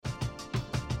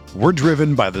We're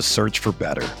driven by the search for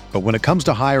better. But when it comes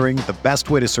to hiring, the best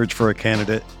way to search for a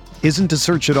candidate isn't to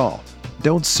search at all.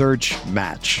 Don't search,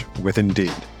 match with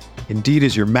Indeed. Indeed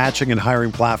is your matching and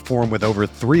hiring platform with over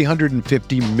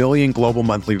 350 million global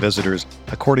monthly visitors,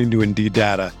 according to Indeed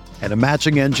data, and a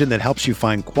matching engine that helps you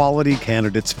find quality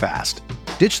candidates fast.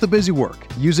 Ditch the busy work.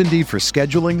 Use Indeed for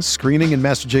scheduling, screening, and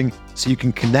messaging so you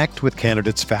can connect with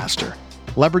candidates faster.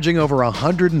 Leveraging over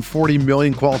 140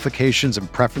 million qualifications and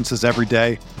preferences every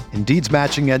day, Indeed's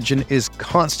matching engine is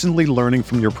constantly learning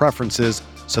from your preferences,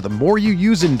 so the more you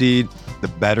use Indeed, the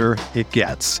better it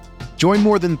gets. Join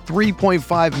more than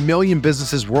 3.5 million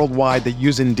businesses worldwide that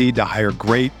use Indeed to hire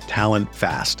great talent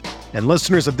fast. And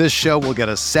listeners of this show will get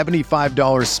a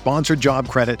 $75 sponsored job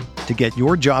credit to get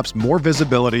your jobs more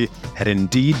visibility at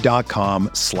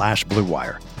Indeed.com/Blue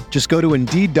Wire. Just go to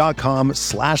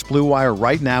Indeed.com/Blue Wire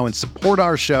right now and support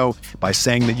our show by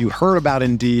saying that you heard about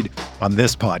Indeed on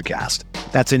this podcast.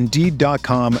 That's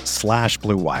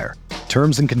Indeed.com/Blue Wire.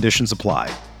 Terms and conditions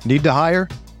apply. Need to hire?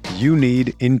 You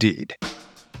need Indeed.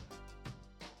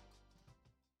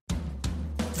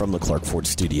 From the Clark Ford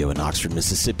Studio in Oxford,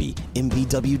 Mississippi,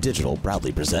 MVW Digital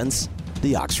proudly presents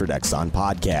the Oxford Exxon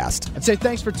Podcast. I'd say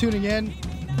thanks for tuning in,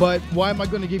 but why am I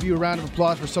going to give you a round of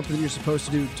applause for something that you're supposed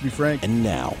to do, to be frank? And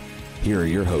now, here are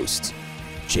your hosts,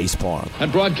 Chase Parham.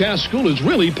 And broadcast school has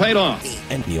really paid off.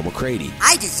 And Neil McCready.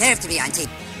 I deserve to be on TV.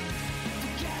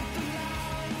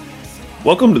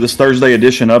 Welcome to this Thursday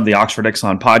edition of the Oxford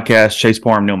Exxon Podcast. Chase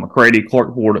Parham, Neil McCready,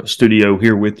 Clark Ford Studio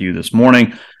here with you this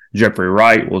morning. Jeffrey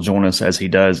Wright will join us as he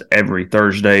does every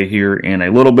Thursday here in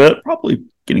a little bit, probably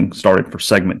getting started for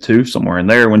segment 2, somewhere in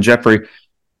there. When Jeffrey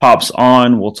pops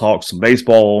on, we'll talk some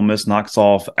baseball. Ole Miss knocks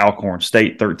off Alcorn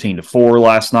State 13-4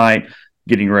 last night,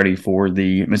 getting ready for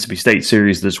the Mississippi State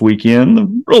series this weekend.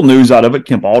 The real news out of it,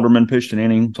 Kemp Alderman pitched an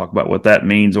inning. Talk about what that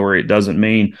means or it doesn't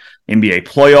mean. NBA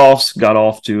playoffs got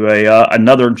off to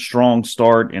another strong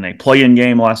start in a play-in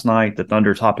game last night. The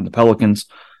Thunder topping the Pelicans.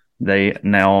 They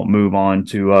now move on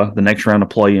to the next round of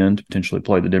play-in to potentially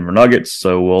play the Denver Nuggets.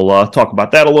 So we'll talk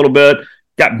about that a little bit.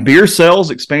 Got beer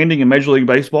sales expanding in Major League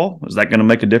Baseball. Is that going to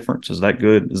make a difference? Is that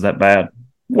good? Is that bad?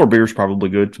 More beer is probably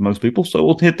good to most people. So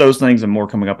we'll hit those things and more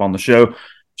coming up on the show.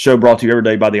 Show brought to you every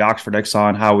day by the Oxford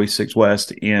Exxon, Highway 6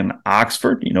 West in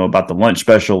Oxford. You know about the lunch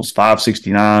specials,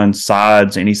 $5.69,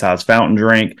 sides, any size fountain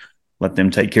drink. Let them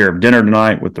take care of dinner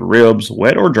tonight with the ribs,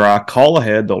 wet or dry. Call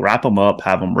ahead. They'll wrap them up,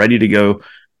 have them ready to go.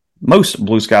 Most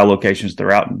Blue Sky locations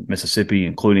throughout Mississippi,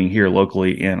 including here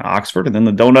locally in Oxford. And then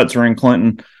the donuts are in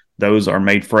Clinton. Those are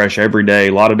made fresh every day.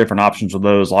 A lot of different options with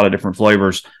those, a lot of different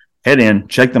flavors. Head in,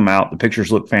 check them out. The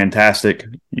pictures look fantastic.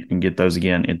 You can get those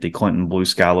again at the Clinton Blue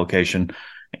Sky location.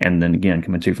 And then again,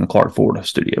 coming to you from the Clark Ford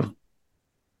studio.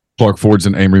 Clark Ford's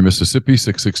in Amory, Mississippi.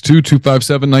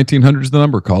 662-257-1900 is the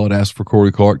number. Call it, ask for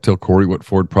Corey Clark. Tell Corey what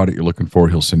Ford product you're looking for.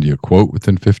 He'll send you a quote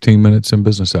within 15 minutes in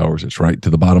business hours. It's right to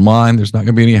the bottom line. There's not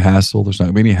going to be any hassle. There's not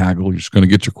going to be any haggle. You're just going to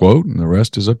get your quote, and the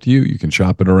rest is up to you. You can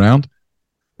shop it around,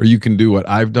 or you can do what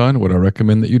I've done, what I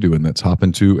recommend that you do, and that's hop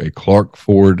into a Clark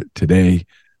Ford today.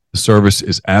 The service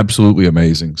is absolutely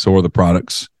amazing. So are the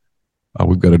products.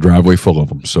 We've got a driveway full of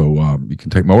them, so you can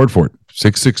take my word for it.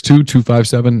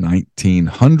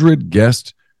 662-257-1900.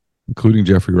 Guest, including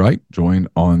Jeffrey Wright, join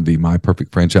on the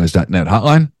myperfectfranchise.net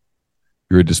hotline.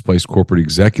 You're a displaced corporate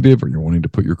executive or you're wanting to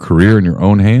put your career in your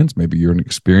own hands. Maybe you're an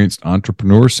experienced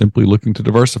entrepreneur simply looking to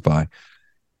diversify.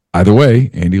 Either way,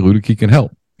 Andy Ludicky can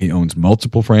help. He owns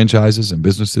multiple franchises and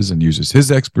businesses and uses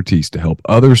his expertise to help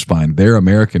others find their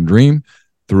American dream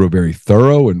through a very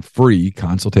thorough and free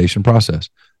consultation process.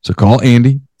 So call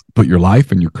Andy, put your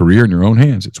life and your career in your own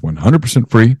hands. It's 100%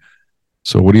 free.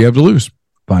 So what do you have to lose?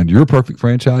 Find your perfect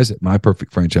franchise at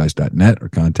myperfectfranchise.net or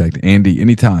contact Andy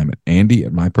anytime at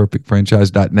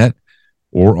andy@myperfectfranchise.net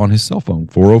or on his cell phone,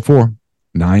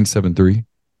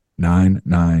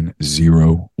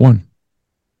 404-973-9901.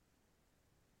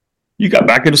 You got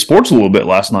back into sports a little bit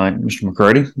last night, Mr.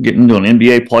 McCready, getting into an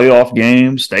NBA playoff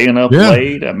game, staying up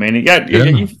late. I mean,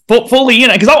 you fully in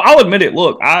it. Because I'll admit it.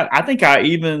 Look, I think I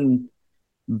even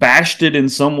bashed it in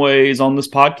some ways on this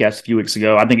podcast a few weeks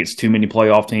ago. I think it's too many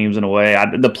playoff teams in a way.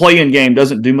 The play-in game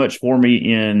doesn't do much for me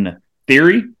in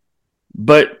theory,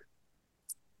 but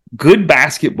good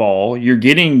basketball, you're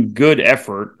getting good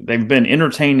effort. They've been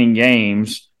entertaining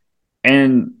games.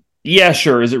 And, yeah,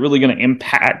 sure, is it really going to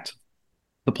impact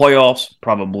the playoffs?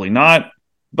 Probably not.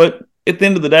 But at the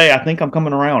end of the day, I think I'm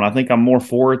coming around. I think I'm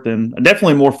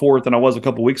definitely more for it than I was a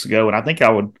couple weeks ago. And I think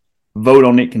I would vote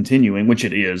on it continuing, which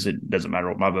it is. It doesn't matter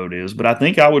what my vote is. But I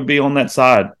think I would be on that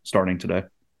side starting today.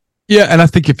 Yeah, and I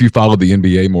think if you follow the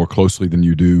NBA more closely than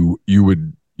you do, you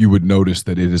would notice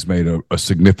that it has made a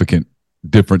significant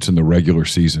difference in the regular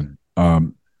season.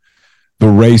 The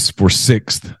race for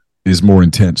 6th is more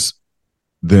intense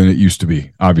than it used to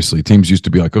be. Obviously, teams used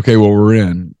to be like, okay, well, we're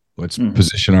in. Let's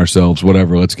position ourselves,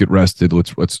 whatever. Let's get rested.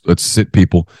 Let's sit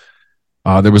people.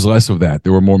 There was less of that.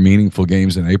 There were more meaningful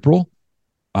games in April.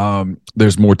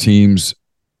 There's more teams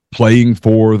playing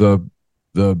for the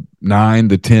 9,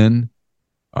 the 10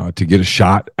 to get a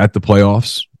shot at the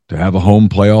playoffs, to have a home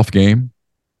playoff game.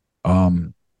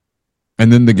 And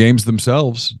then the games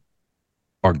themselves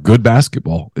are good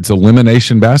basketball. It's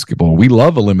elimination basketball. We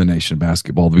love elimination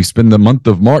basketball. We spend the month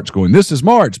of March going, this is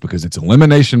March, because it's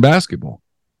elimination basketball.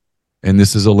 And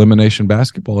this is elimination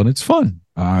basketball, and it's fun.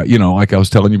 Like I was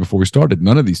telling you before we started,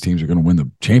 none of these teams are going to win the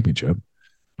championship.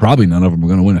 Probably none of them are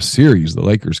going to win a series. The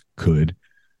Lakers could.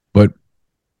 But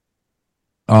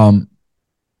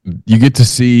you get to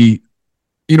see,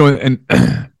 and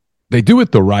they do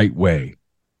it the right way.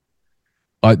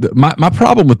 My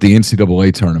problem with the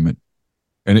NCAA tournament,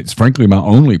 and it's frankly my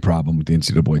only problem with the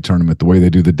NCAA tournament, the way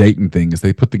they do the Dayton thing, is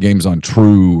they put the games on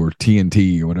True or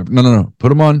TNT or whatever. No. Put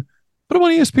them on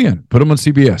ESPN. Put them on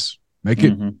CBS.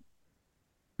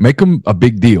 Make them a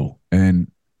big deal.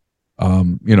 And the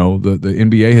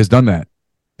NBA has done that.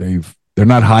 They're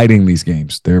not hiding these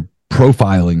games. They're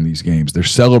profiling these games. They're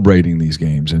celebrating these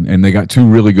games. And they got 2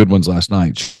 really good ones last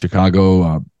night.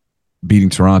 Chicago beating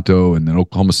Toronto, and then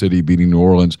Oklahoma City beating New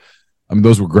Orleans. I mean,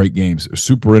 those were great games.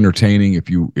 Super entertaining. If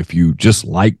you just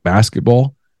like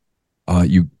basketball,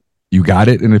 you got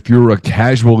it. And if you're a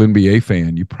casual NBA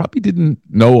fan, you probably didn't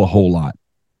know a whole lot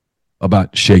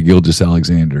about Shai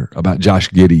Gilgeous-Alexander, about Josh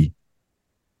Giddey,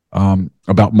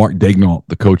 about Mark Daigneault,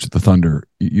 the coach at the Thunder.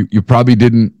 You probably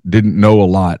didn't know a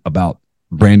lot about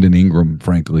Brandon Ingram,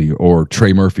 frankly, or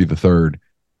Trey Murphy III.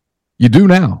 You do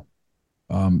now.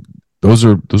 Those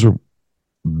are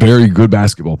very good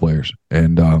basketball players,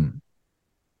 and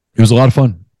it was a lot of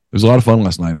fun. It was a lot of fun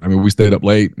last night. I mean, we stayed up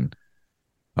late, and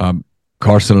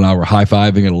Carson and I were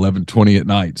high-fiving at 11:20 at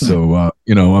night. So,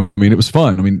 it was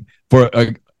fun. I mean,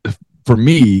 for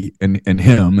me and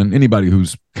him and anybody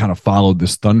who's kind of followed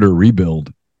this Thunder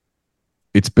rebuild,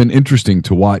 it's been interesting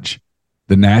to watch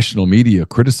the national media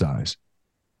criticize.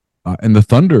 And the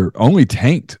Thunder only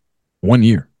tanked 1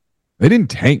 year. They didn't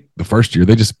tank the first year.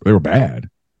 They were bad.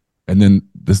 And then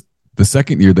the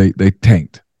second year they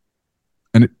tanked.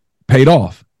 And it paid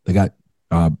off. They got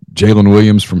Jalen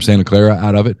Williams from Santa Clara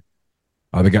out of it.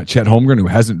 They got Chet Holmgren, who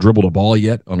hasn't dribbled a ball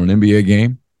yet on an NBA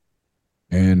game.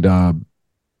 And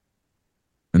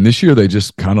this year they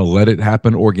just kind of let it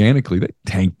happen organically. They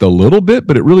tanked a little bit,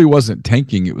 but it really wasn't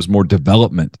tanking. It was more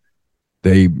development.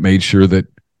 They made sure that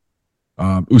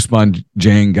Ousmane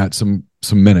Dieng got some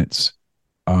minutes.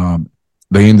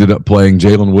 They ended up playing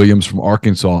Jalen Williams from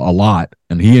Arkansas a lot,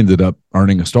 and he ended up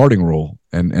earning a starting role,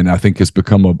 and I think it's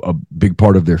become a big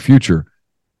part of their future.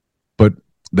 But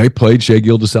they played Shai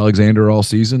Gilgeous-Alexander all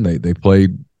season. They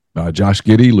played Josh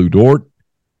Giddey, Lou Dort,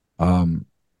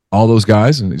 all those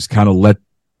guys, and it's kind of let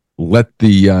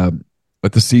the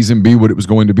season be what it was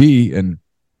going to be. And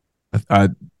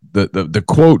the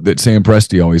quote that Sam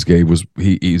Presti always gave was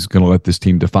he's going to let this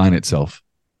team define itself.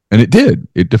 And it did.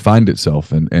 It defined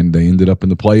itself, and they ended up in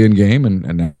the play-in game,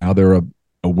 and now they're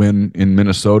a win in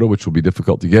Minnesota, which will be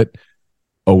difficult to get,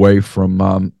 away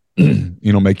from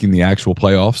making the actual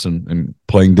playoffs and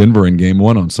playing Denver in game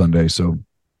 1 on Sunday. So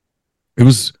it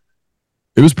was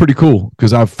pretty cool,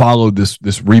 because I've followed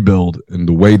this rebuild and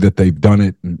the way that they've done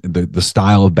it, and the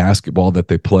style of basketball that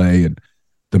they play, and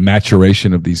the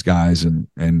maturation of these guys. And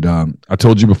I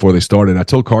told you before they started, I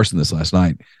told Carson this last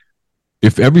night,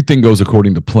 if everything goes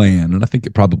according to plan, and I think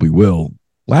it probably will,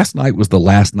 last night was the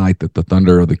last night that the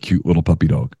Thunder are the cute little puppy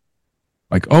dog.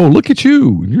 Like, oh, look at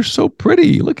you. You're so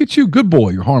pretty. Look at you. Good boy.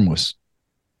 You're harmless.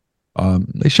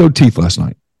 They showed teeth last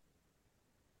night.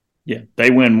 Yeah,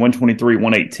 they win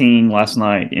 123-118 last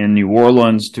night in New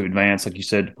Orleans to advance, like you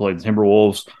said, to play the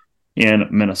Timberwolves in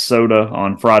Minnesota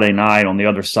on Friday night. On the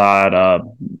other side,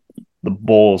 the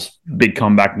Bulls, big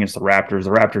comeback against the Raptors.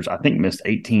 The Raptors, I think, missed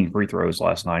 18 free throws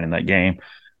last night in that game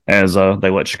as they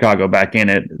let Chicago back in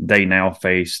it. They now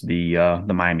face the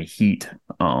Miami Heat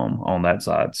on that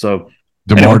side. So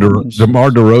DeMar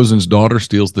DeRozan's daughter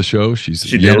steals the show.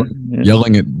 She's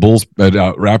yelling at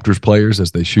Raptors players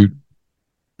as they shoot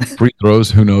free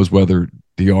throws. Who knows whether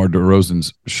DeMar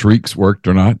DeRozan's shrieks worked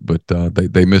or not, but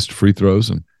they missed free throws,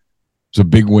 and it's a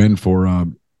big win for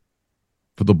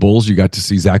the Bulls. You got to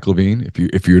see Zach LaVine.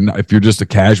 If you're just a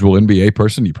casual NBA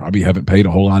person, you probably haven't paid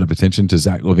a whole lot of attention to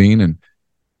Zach LaVine, and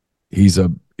he's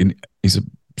a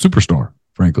superstar,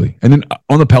 frankly. And then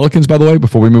on the Pelicans, by the way,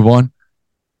 before we move on,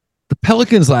 the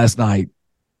Pelicans last night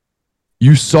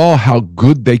you saw how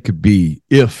good they could be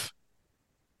if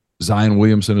Zion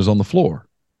Williamson is on the floor.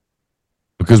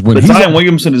 Because when Zion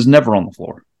Williamson is never on the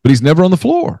floor. But he's never on the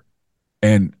floor.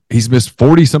 And he's missed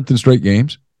 40-something straight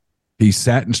games. He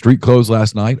sat in street clothes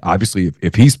last night. Obviously,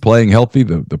 if he's playing healthy,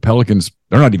 the Pelicans,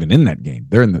 they're not even in that game.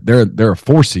 They're a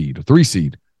 4 seed, a 3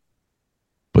 seed.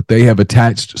 But they have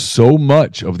attached so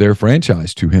much of their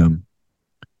franchise to him,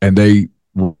 and they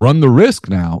run the risk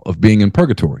now of being in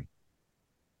purgatory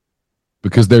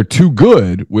because they're too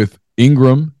good with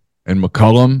Ingram and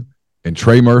McCollum and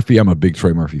Trey Murphy. I'm a big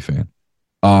Trey Murphy fan.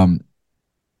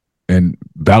 And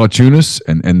Valanciunas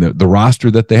and the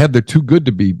roster that they have, they're too good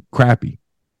to be crappy.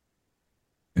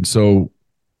 And so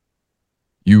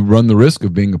you run the risk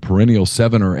of being a perennial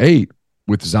 7 or 8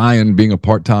 with Zion being a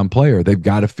part-time player. They've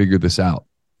got to figure this out.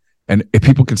 And if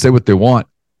people can say what they want,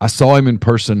 I saw him in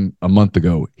person a month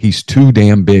ago. He's too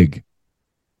damn big.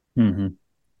 Mm-hmm.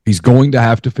 He's going to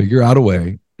have to figure out a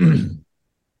way to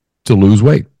lose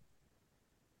weight.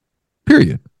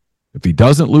 Period. If he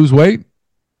doesn't lose weight,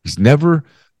 he's never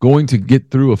going to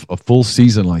get through a full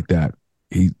season like that.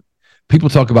 People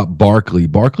talk about Barkley.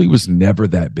 Barkley was never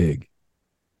that big.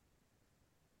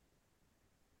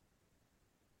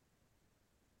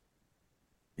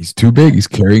 He's too big. He's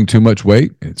carrying too much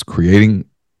weight, and it's creating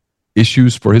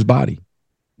issues for his body.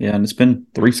 Yeah, and it's been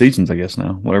 3 seasons, I guess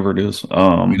now, whatever it is.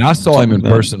 I saw him in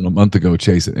person a month ago,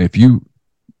 Chase. And if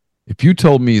you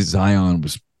told me Zion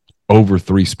was over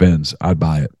 3 spins, I'd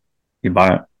buy it. You'd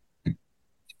buy it.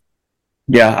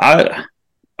 Yeah,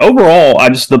 overall, I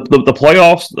just the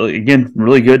playoffs, again,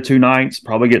 really good 2 nights.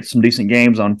 Probably get some decent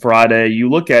games on Friday. You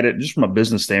look at it just from a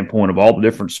business standpoint of all the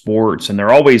different sports, and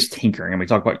they're always tinkering. And we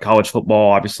talk about college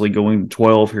football, obviously going to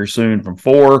 12 here soon from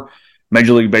 4.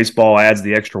 Major League Baseball adds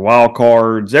the extra wild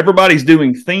cards. Everybody's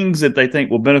doing things that they think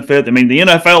will benefit. I mean, the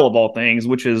NFL of all things,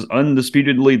 which is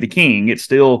undisputedly the king, it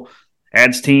still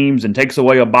adds teams and takes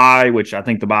away a bye, which I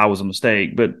think the bye was a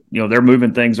mistake. But they're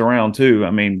moving things around too.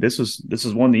 I mean, this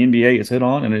is one the NBA has hit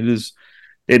on, and it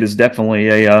is definitely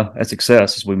a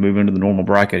success as we move into the normal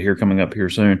bracket here coming up here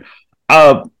soon.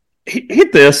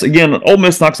 Hit this again. Ole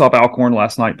Miss knocks off Alcorn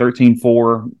last night,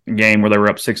 13-4 game where they were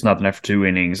up 6-0 after 2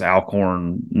 innings.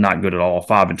 Alcorn not good at all,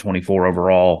 5-24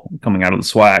 overall coming out of the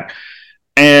SWAC,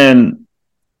 and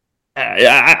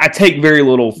I take very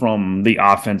little from the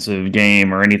offensive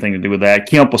game or anything to do with that.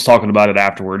 Kemp was talking about it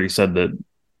afterward. He said that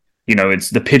it's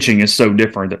the pitching is so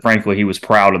different that frankly he was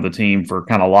proud of the team for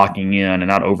kind of locking in and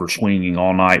not over swinging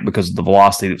all night because of the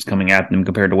velocity that was coming at them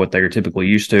compared to what they are typically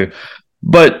used to.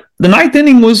 But the 9th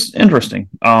inning was interesting.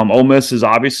 Ole Miss is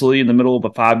obviously in the middle of a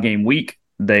 5-game week.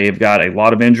 They've got a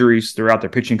lot of injuries throughout their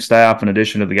pitching staff, in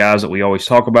addition to the guys that we always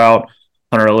talk about.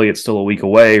 Hunter Elliott's still a week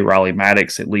away. Riley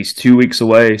Maddox at least 2 weeks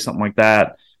away, something like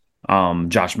that.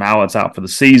 Josh Mallett's out for the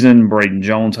season. Braden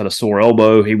Jones had a sore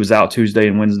elbow. He was out Tuesday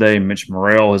and Wednesday. Mitch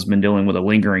Morrell has been dealing with a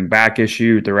lingering back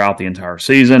issue throughout the entire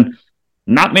season.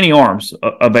 Not many arms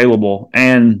available.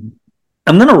 And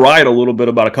I'm going to write a little bit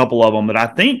about a couple of them that I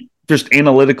think just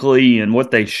analytically and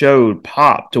what they showed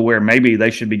popped to where maybe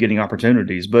they should be getting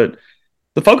opportunities. But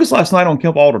the focus last night on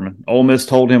Kemp Alderman. Ole Miss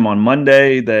told him on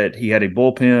Monday that he had a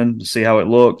bullpen to see how it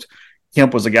looked.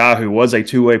 Kemp was a guy who was a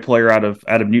 2-way player out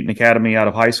of Newton Academy, out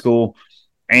of high school.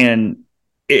 And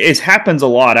it happens a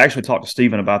lot. I actually talked to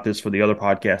Steven about this for the other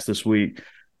podcast this week.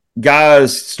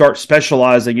 Guys start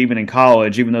specializing even in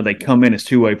college, even though they come in as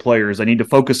 2-way players. They need to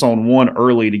focus on one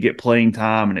early to get playing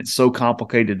time, and it's so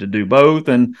complicated to do both.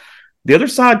 And the other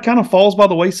side kind of falls by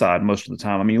the wayside most of the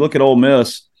time. I mean, you look at Ole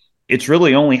Miss, it's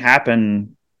really only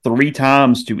happened 3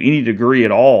 times to any degree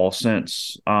at all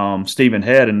since Stephen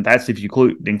Head, and that's if you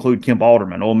include Kemp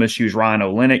Alderman. Ole Miss used Ryan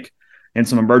Olenek in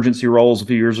some emergency roles a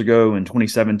few years ago in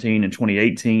 2017 and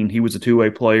 2018. He was a 2-way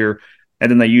player. And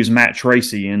then they used Matt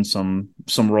Tracy in some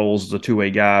roles as a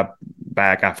 2-way guy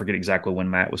back. I forget exactly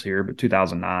when Matt was here, but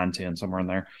 2009, 10, somewhere in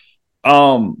there.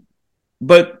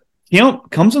 But Kemp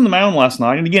comes in the mound last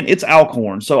night, and again, it's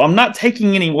Alcorn. So I'm not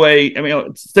taking any way. I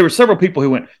mean, there were several people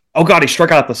who went, "Oh God, he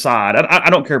struck out the side."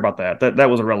 I don't care about that. That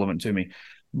was irrelevant to me.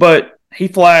 But he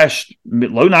flashed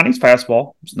low 90s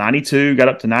fastball. It was 92, got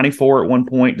up to 94 at one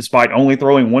point, despite only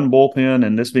throwing 1 bullpen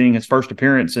and this being his first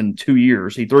appearance in 2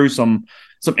 years. He threw some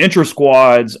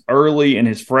intra-squads early in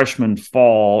his freshman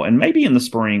fall and maybe in the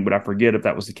spring, but I forget if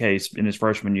that was the case in his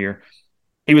freshman year.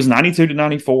 He was 92 to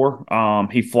 94.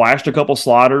 He flashed a couple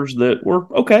sliders that were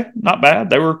okay, not bad.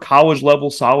 They were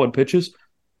college-level solid pitches.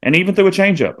 And even threw a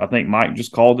changeup. I think Mike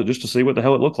just called it just to see what the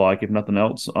hell it looked like, if nothing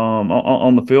else,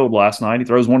 on the field last night. He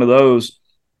throws one of those.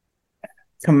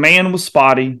 Command was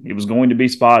spotty. It was going to be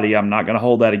spotty. I'm not going to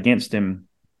hold that against him.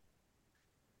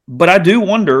 But I do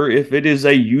wonder if it is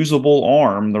a usable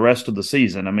arm the rest of the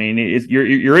season. I mean,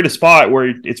 you're at a spot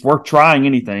where it's worth trying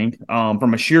anything.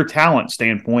 From a sheer talent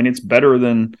standpoint, it's better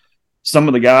than some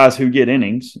of the guys who get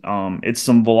innings. It's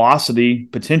some velocity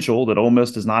potential that Ole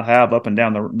Miss does not have up and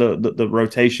down the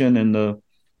rotation and the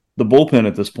bullpen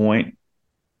at this point.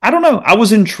 I don't know. I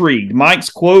was intrigued. Mike's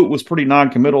quote was pretty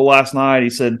non-committal last night. He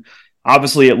said,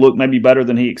 obviously, it looked maybe better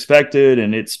than he expected,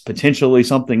 and it's potentially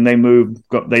something they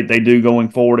do going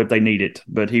forward if they need it.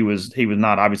 But he was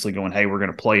not obviously going, hey, we're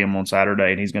going to play him on Saturday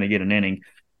and he's going to get an inning.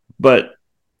 But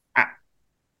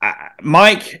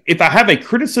Mike, if I have a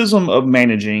criticism of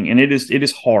managing, and it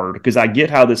is hard because I get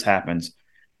how this happens,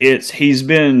 he's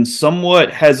been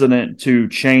somewhat hesitant to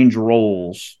change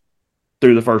roles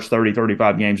through the first 30,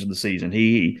 35 games of the season.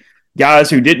 Guys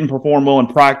who didn't perform well in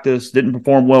practice, didn't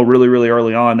perform well really, really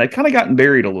early on, they've kind of gotten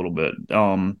buried a little bit.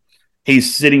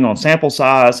 He's sitting on sample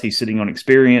size. He's sitting on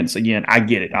experience. Again, I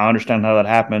get it. I understand how that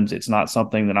happens. It's not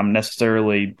something that I'm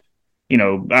necessarily,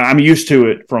 I'm used to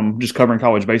it from just covering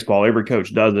college baseball. Every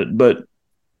coach does it. But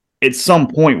at some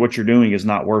point, what you're doing is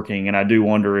not working. And I do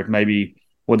wonder if maybe,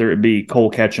 whether it be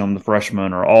Cole Ketchum, the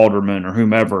freshman, or Alderman, or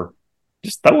whomever,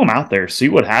 just throw them out there, see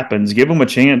what happens, give them a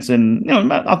chance, and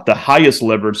not the highest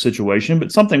leverage situation,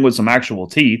 but something with some actual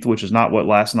teeth, which is not what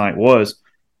last night was,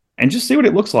 and just see what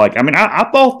it looks like. I mean, I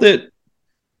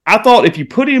thought if you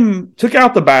took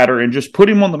out the batter and just put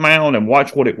him on the mound and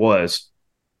watch what it was,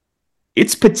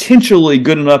 it's potentially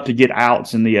good enough to get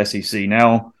outs in the SEC.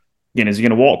 Now, again, is he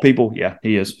going to walk people? Yeah,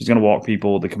 he is. He's going to walk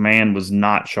people. The command was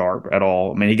not sharp at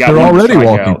all. I mean, They're already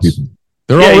walking people.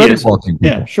 They're already walking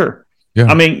people. Yeah, sure. Yeah.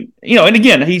 I mean, and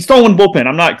again, he's throwing bullpen.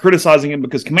 I'm not criticizing him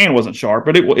because command wasn't sharp,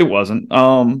 but it wasn't.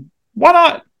 Why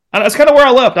not? And that's kind of where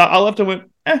I left. I left and went,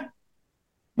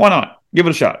 why not? Give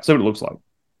it a shot. See what it looks like.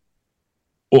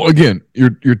 Well, again, you're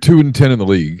 2-10 in the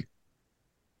league.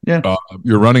 Yeah.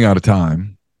 You're running out of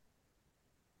time.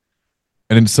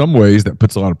 And in some ways, that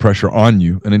puts a lot of pressure on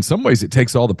you. And in some ways, it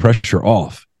takes all the pressure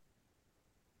off.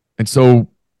 And so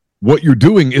what you're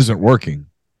doing isn't working.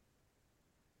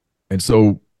 And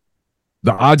so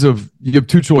the odds of, you have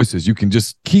two choices. You can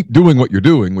just keep doing what you're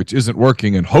doing, which isn't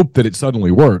working, and hope that it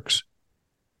suddenly works,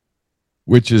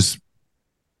 which is,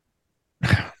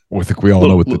 I think we all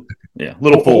know what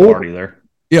little foolhardy there.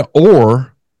 Yeah,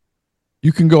 or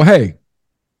you can go, hey,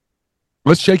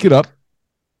 let's shake it up.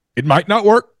 It might not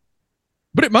work,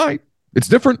 but it might. It's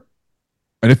different.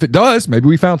 And if it does, maybe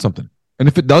we found something. And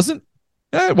if it doesn't,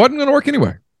 it wasn't going to work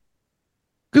anyway.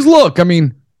 Because look, I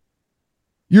mean,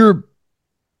 you're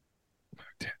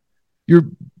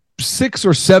 6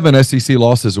 or 7 SEC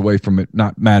losses away from it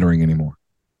not mattering anymore.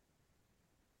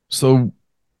 So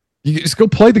you just go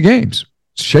play the games.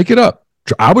 Shake it up.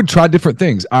 I would try different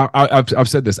things. I've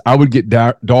said this. I would get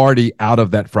Daugherty out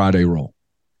of that Friday role.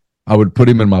 I would put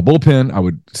him in my bullpen.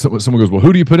 Someone goes, well,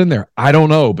 who do you put in there? I don't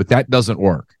know, but that doesn't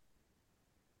work.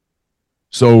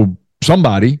 So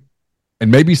somebody,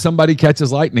 and maybe somebody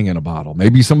catches lightning in a bottle.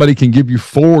 Maybe somebody can give you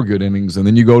 4 good innings, and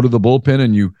then you go to the bullpen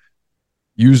and you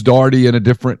use Daugherty in a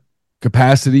different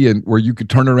capacity, and where you could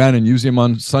turn around and use him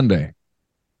on Sunday.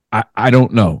 I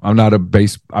don't know. I'm not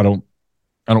I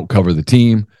don't cover the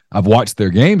team. I've watched their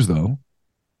games though,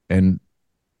 and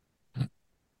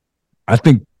I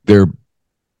think their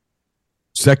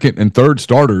second and third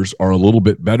starters are a little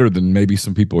bit better than maybe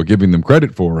some people are giving them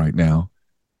credit for right now.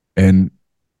 And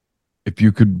if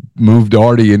you could move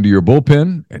Daugherty into your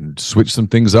bullpen and switch some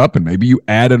things up, and maybe you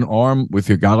add an arm with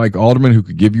a guy like Alderman who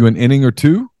could give you an inning or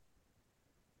two.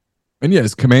 And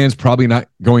yes, command's probably not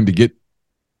going to get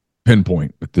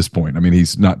pinpoint at this point. I mean,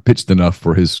 he's not pitched enough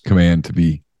for his command to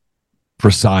be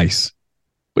precise.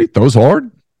 But he throws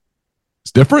hard.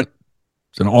 It's different.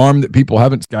 It's an arm that people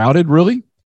haven't scouted really.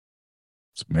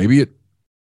 So maybe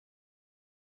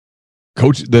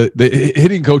the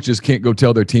hitting coaches can't go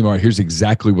tell their team, all right, here's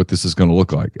exactly what this is going to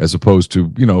look like, as opposed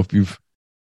to, if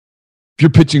you're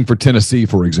pitching for Tennessee,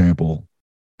 for example,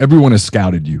 everyone has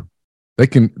scouted you. They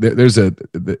can,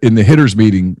 in the hitters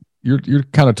meeting, you're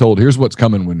kind of told, here's what's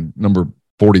coming when number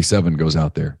 47 goes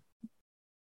out there.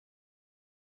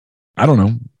 I don't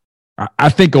know. I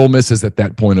think Ole Miss is at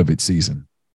that point of its season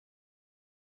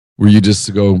where you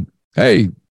just go, hey,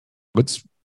 let's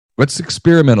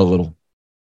experiment a little.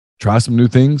 Try some new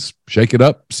things, shake it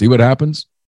up, see what happens.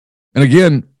 And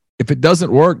again, if it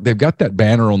doesn't work, they've got that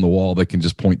banner on the wall they can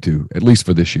just point to, at least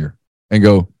for this year, and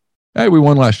go, hey, we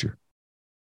won last year.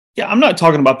 Yeah, I'm not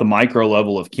talking about the micro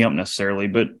level of Kemp necessarily,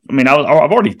 but I mean, I've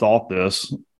already thought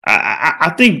this.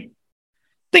 I think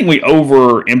think we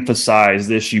overemphasize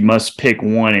this. You must pick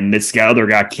one, and this other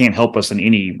guy can't help us in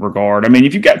any regard. I mean,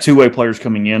 if you've got two-way players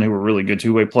coming in who are really good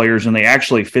two-way players and they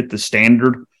actually fit the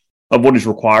standard of what is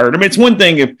required. I mean, it's one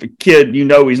thing if a kid,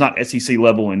 he's not SEC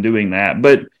level in doing that,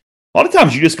 but a lot of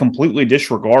times you just completely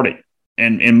disregard it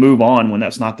and move on when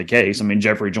that's not the case. I mean,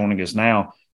 Jeffrey joining us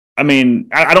now. I mean,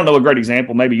 I don't know a great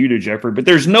example. Maybe you do, Jeffrey, but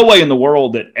there's no way in the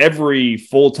world that every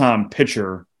full-time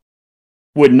pitcher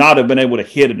would not have been able to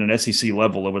hit at an SEC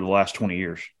level over the last 20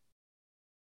 years.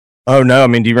 Oh, no. I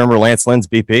mean, do you remember Lance Lynn's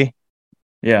BP?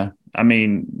 Yeah. I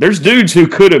mean, there's dudes who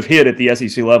could have hit at the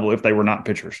SEC level if they were not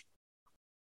pitchers.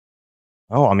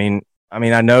 Oh, I mean,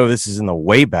 I know this is in the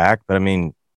way back, but I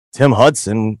mean, Tim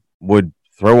Hudson would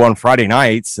throw on Friday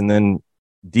nights and then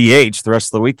DH the rest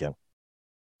of the weekend.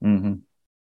 Mm-hmm.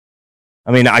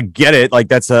 I mean, I get it. Like,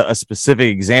 that's a specific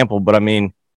example, but I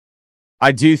mean,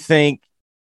 I think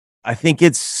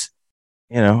it's,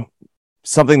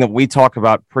 something that we talk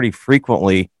about pretty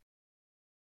frequently.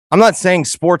 I'm not saying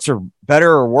sports are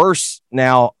better or worse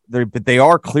now, but they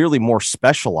are clearly more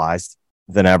specialized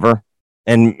than ever.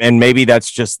 And maybe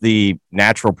that's just the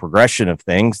natural progression of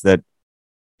things that,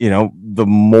 the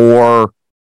more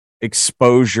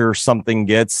exposure something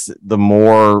gets, the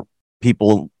more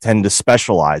people tend to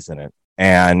specialize in it.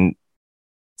 And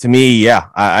to me, yeah,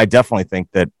 I definitely think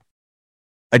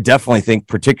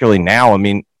particularly now, I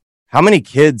mean, how many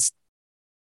kids,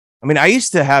 I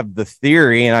used to have the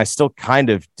theory, and I still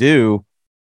kind of do,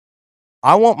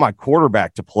 I want my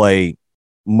quarterback to play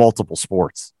multiple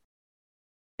sports.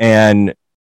 And,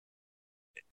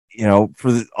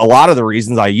 for a lot of the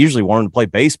reasons, I usually want him to play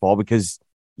baseball because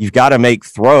you've got to make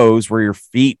throws where your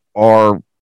feet are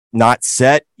not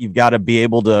set. You've got to be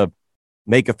able to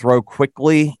make a throw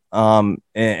quickly. And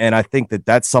I think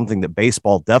that's something that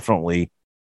baseball definitely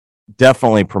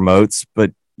promotes.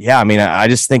 But yeah, I mean, I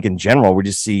just think in general, we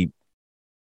just see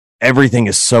everything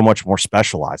is so much more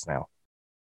specialized now.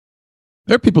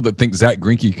 There are people that think Zach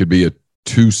Greinke could be a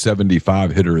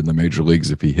 275 hitter in the major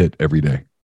leagues if he hit every day.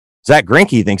 Zach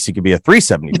Greinke thinks he could be a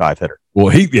 375 hitter. Well,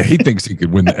 he thinks he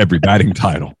could win every batting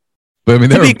title. But I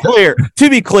mean, to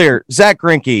be clear, Zach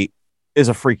Greinke is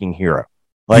a freaking hero.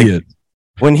 Like,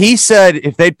 when he said,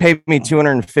 if they'd pay me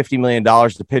 $250 million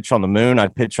to pitch on the moon,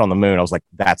 I'd pitch on the moon. I was like,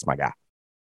 that's my guy.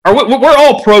 We're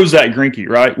all pro Zach Greinke,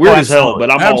 right? We're as hell,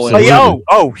 but I'm all in.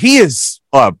 Oh, he is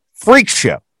a freak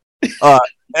show.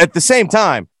 At the same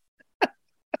time,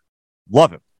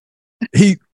 love him.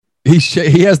 He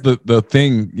has the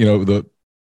thing, that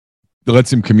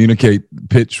lets him communicate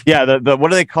pitch. Yeah, the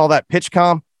what do they call that? Pitch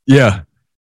com? Yeah.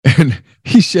 And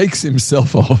he shakes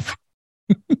himself off.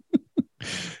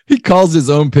 He calls his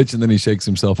own pitch and then he shakes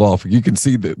himself off. You can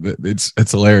see that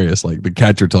it's hilarious. Like, the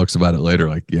catcher talks about it later.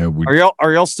 Like, yeah,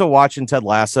 are y'all still watching Ted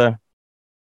Lasso?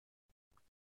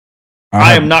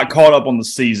 I am not caught up on the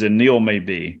season. Neil may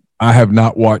be. I have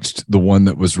not watched the one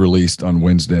that was released on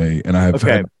Wednesday, and I've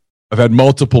had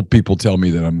multiple people tell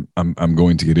me that I'm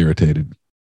going to get irritated.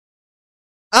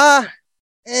 I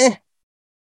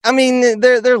mean,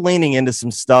 they're leaning into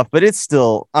some stuff, but it's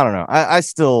still, I don't know. I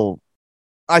still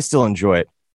enjoy it.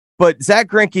 But Zach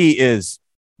Greinke is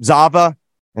Zava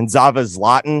and Zava is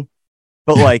Zlatan.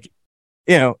 But like,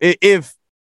 if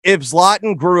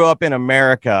Zlatan grew up in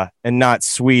America and not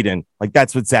Sweden, like,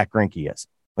 that's what Zach Greinke is.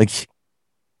 Like,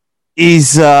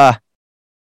 he's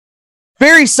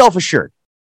very self-assured.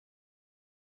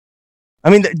 I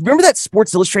mean, remember that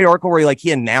Sports Illustrated article where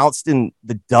he announced in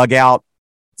the dugout?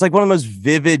 It's like one of the most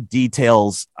vivid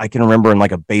details I can remember in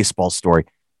like a baseball story.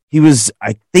 He was,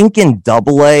 I think, in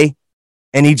AA,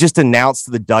 and he just announced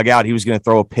to the dugout he was going to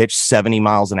throw a pitch 70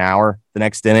 miles an hour the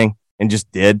next inning, and just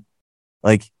did.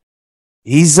 Like,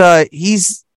 he's an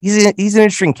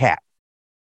interesting cat.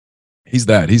 He's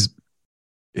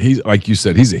like you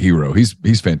said, he's a hero.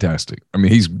 He's fantastic. I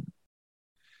mean,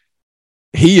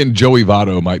 he and Joey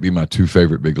Votto might be my two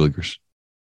favorite big leaguers.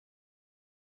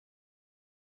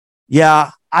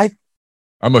 Yeah,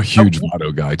 I'm a huge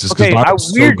Votto guy, just because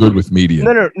Votto's so good with media.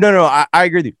 No. I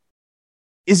agree with you.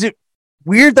 Is it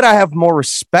weird that I have more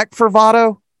respect for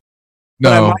Votto?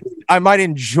 No, I might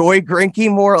enjoy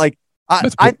Greinke more. Like,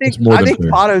 I think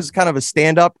Votto's kind of a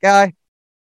stand-up guy.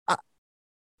 I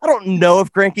don't know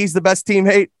if Greinke's the best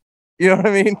teammate. You know what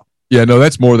I mean? Yeah, no,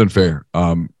 that's more than fair.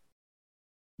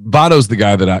 Votto's the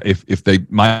guy that if they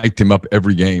mic'd him up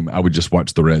every game, I would just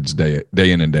watch the Reds day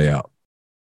in and day out.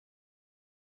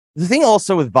 The thing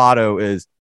also with Votto is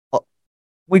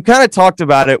we've kind of talked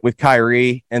about it with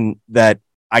Kyrie, and that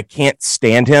I can't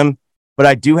stand him, but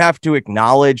I do have to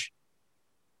acknowledge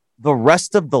the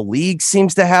rest of the league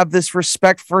seems to have this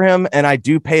respect for him, and I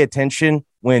do pay attention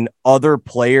when other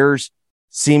players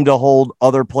seem to hold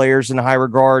other players in high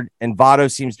regard, and Votto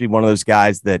seems to be one of those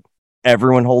guys that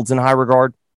everyone holds in high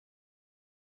regard.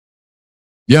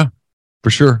 Yeah, for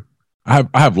sure. I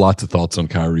have lots of thoughts on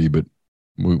Kyrie, but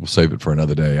we will save it for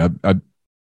another day. I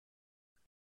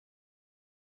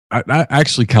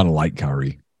actually kind of like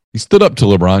Kyrie. He stood up to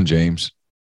LeBron James.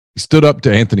 He stood up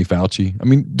to Anthony Fauci. I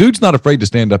mean, dude's not afraid to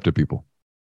stand up to people.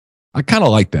 I kind of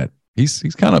like that. He's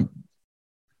kind of.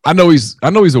 I know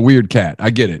he's a weird cat. I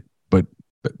get it, but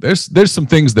there's some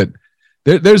things that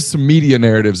there's some media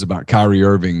narratives about Kyrie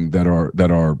Irving that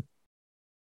are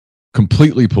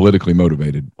completely politically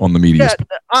motivated on the media.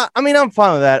 Yeah, I mean, I'm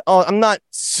fine with that. I'm not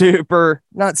super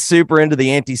into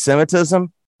the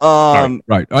anti-Semitism.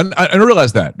 Right. I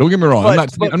realize that. Don't get me wrong.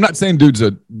 I'm not saying dude's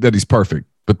that he's perfect,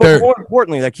 but more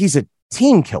importantly, like he's a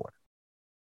team killer.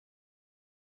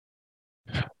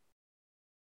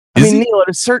 Neil, at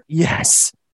a certain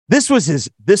yes, this was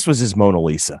his Mona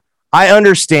Lisa. I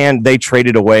understand they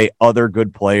traded away other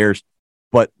good players,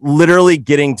 but literally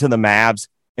getting to the Mavs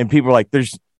and people are like,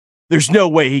 there's no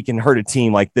way he can hurt a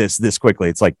team like this quickly.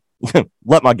 It's like,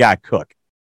 let my guy cook.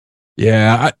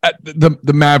 Yeah,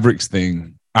 the Mavericks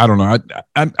thing. I don't know.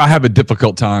 I have a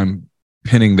difficult time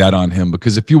pinning that on him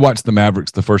because if you watch the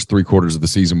Mavericks the first 3 quarters of the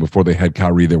season before they had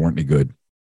Kyrie, they weren't any good.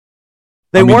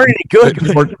 They weren't any good.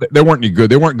 They weren't any good.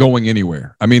 They weren't going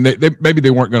anywhere. I mean, they maybe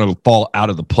they weren't going to fall out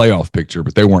of the playoff picture,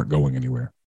 but they weren't going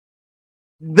anywhere.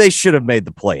 They should have made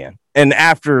the play-in. And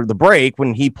after the break,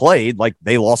 when he played, like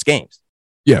they lost games.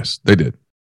 Yes, they did.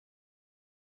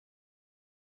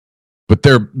 But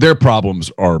their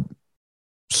problems are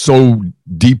so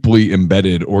deeply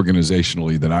embedded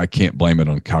organizationally that I can't blame it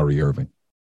on Kyrie Irving.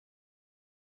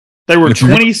 They were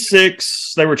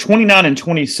 26. They were 29 and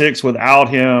 26 without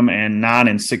him, and 9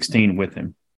 and 16 with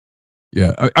him.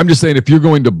 Yeah, I'm just saying if you're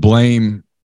going to blame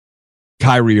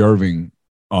Kyrie Irving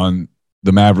on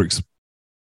the Mavericks'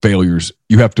 failures,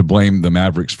 you have to blame the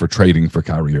Mavericks for trading for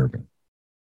Kyrie Irving.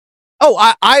 Oh,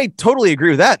 I totally agree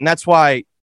with that, and that's why,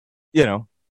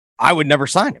 I would never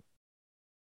sign him.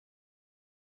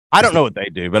 I don't know what they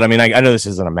do, but I mean, I know this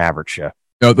isn't a Maverick show.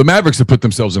 No, the Mavericks have put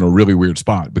themselves in a really weird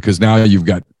spot because now you've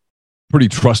got pretty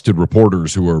trusted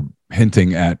reporters who are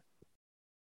hinting at,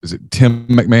 is it Tim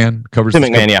McMahon? Covers Tim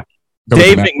McMahon, yeah.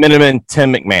 Dave McMenamin,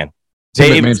 Tim McMahon.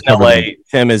 Dave is in LA,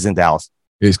 Tim is in Dallas.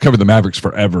 He's covered the Mavericks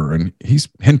forever, and he's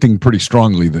hinting pretty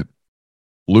strongly that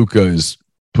Luka is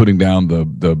putting down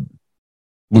the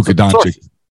Luka Doncic.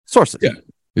 Sources. Yeah.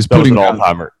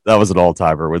 That was an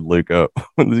all-timer with Luka.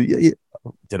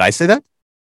 Did I say that?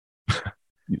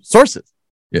 Sources.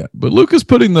 Yeah, but Luka's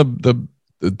putting the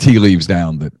tea leaves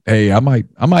down that, hey, I might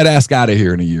ask out of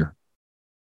here in a year.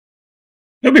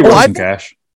 He'll be worth some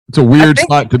cash. It's a weird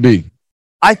spot to be.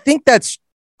 I think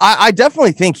I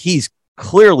definitely think he's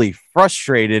clearly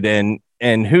frustrated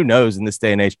and who knows in this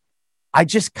day and age. I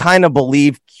just kind of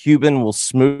believe Cuban will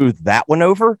smooth that one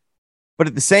over. But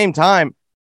at the same time,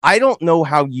 I don't know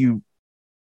I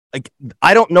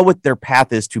don't know what their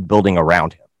path is to building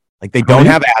around him. Like they don't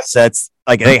have assets.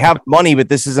 Like they have money, but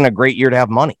this isn't a great year to have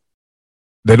money.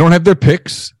 They don't have their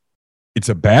picks. It's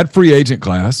a bad free agent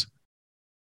class.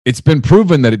 It's been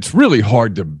proven that it's really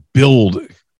hard to build.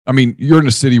 I mean, you're in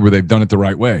a city where they've done it the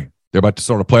right way. They're about to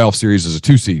start a playoff series as a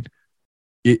 2 seed.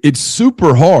 It's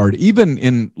super hard, even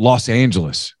in Los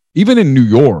Angeles, even in New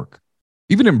York,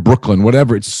 even in Brooklyn,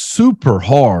 whatever. It's super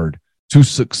hard to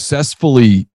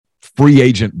successfully free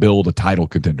agent build a title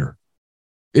contender.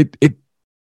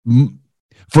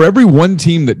 For every one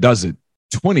team that does it,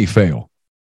 20 fail.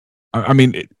 I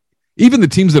mean, even the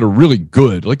teams that are really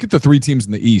good, look at the 3 teams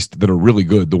in the East that are really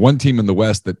good. The one team in the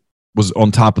West that was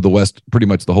on top of the West pretty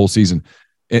much the whole season,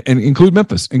 and include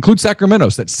Memphis, include Sacramento.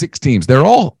 So that's 6 teams. They're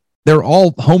all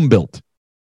home built.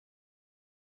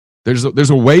 There's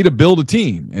a way to build a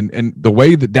team, and the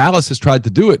way that Dallas has tried to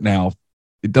do it now,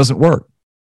 it doesn't work.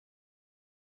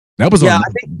 That was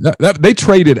they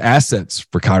traded assets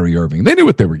for Kyrie Irving. They knew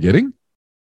what they were getting.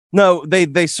 No,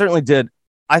 they certainly did.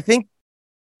 I think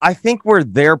where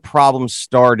their problem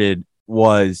started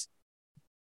was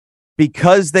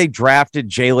because they drafted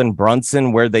Jalen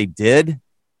Brunson where they did.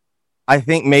 I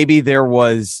think maybe there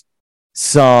was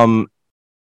some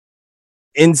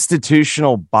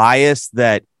institutional bias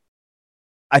that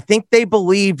I think they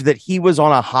believed that he was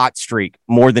on a hot streak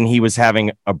more than he was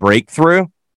having a breakthrough.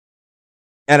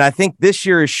 And I think this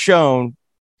year has shown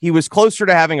he was closer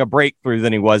to having a breakthrough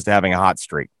than he was to having a hot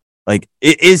streak. Like,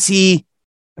 is he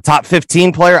a top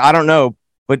 15 player? I don't know,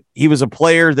 but he was a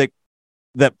player that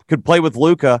could play with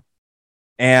Luka.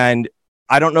 And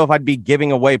I don't know if I'd be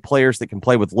giving away players that can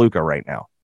play with Luka right now.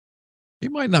 He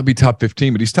might not be top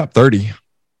 15, but he's top 30.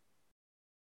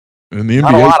 In the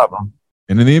Not NBA, a lot of them.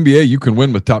 And in the NBA, you can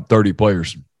win with top 30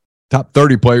 players. Top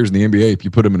 30 players in the NBA, if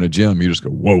you put them in a gym, you just go,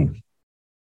 whoa.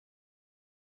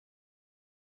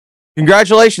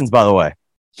 Congratulations, by the way.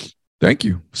 Thank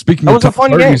you. Speaking That of was a top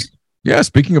fun 30s, game. yeah,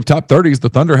 speaking of top 30s, the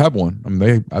Thunder have one. I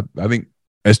mean, I think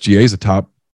SGA is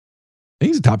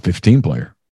he's a top 15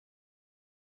 player.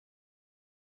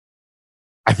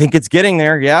 I think it's getting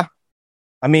there, yeah.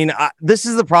 I mean, this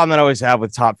is the problem that I always have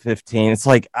with top 15. It's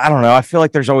like, I don't know. I feel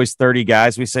like there's always 30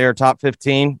 guys we say are top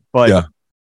 15, but Yeah.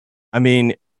 I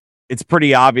mean, it's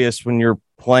pretty obvious when you're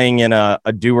playing in a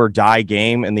do or die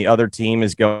game and the other team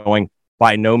is going,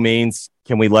 by no means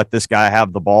can we let this guy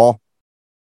have the ball.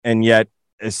 And yet,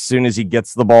 as soon as he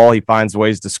gets the ball, he finds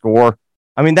ways to score.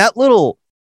 I mean, that little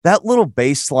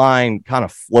baseline kind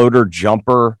of floater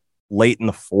jumper late in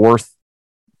the fourth,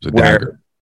 It's a dagger.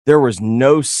 there was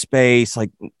no space.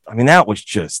 Like, I mean, that was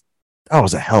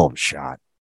a hell of a shot.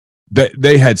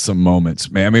 They had some moments,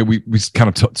 man. I mean, we kind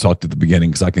of talked at the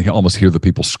beginning because I can almost hear the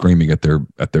people screaming at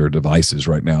their devices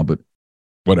right now. But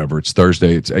whatever, it's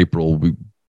Thursday, it's April.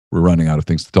 We're running out of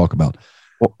things to talk about.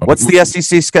 What's the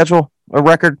SEC schedule or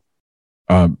record?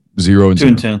 0-10.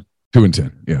 2-10.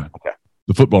 2-10. Yeah. Okay.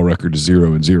 The football record is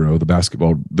 0-0.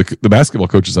 The basketball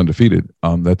coach is undefeated.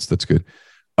 That's good.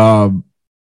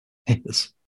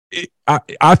 Yes.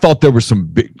 I thought there were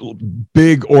some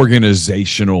big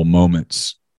organizational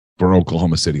moments for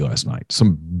Oklahoma City last night.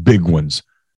 Some big ones.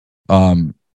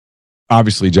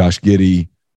 Obviously, Josh Giddey,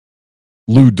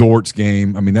 Lou Dort's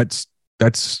game. I mean, that's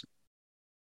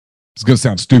it's going to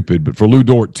sound stupid, but for Lou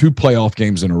Dort, 2 playoff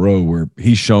games in a row where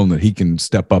he's shown that he can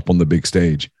step up on the big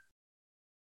stage.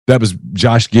 That was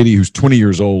Josh Giddey, who's 20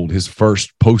 years old, his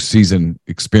first postseason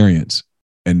experience,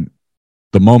 and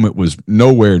the moment was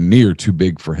nowhere near too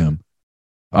big for him.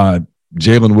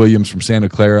 Jalen Williams from Santa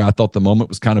Clara, I thought the moment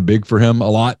was kind of big for him a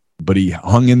lot, but he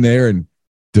hung in there and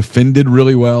defended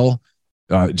really well.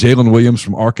 Jalen Williams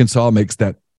from Arkansas makes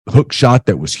that hook shot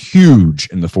that was huge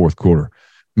in the fourth quarter.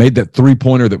 Made that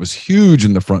 3-pointer that was huge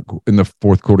in the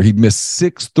fourth quarter. He'd missed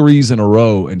 6 threes in a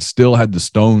row and still had the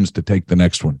stones to take the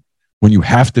next one. When you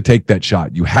have to take that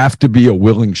shot, you have to be a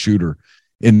willing shooter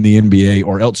in the NBA,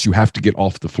 or else you have to get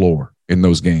off the floor in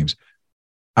those games.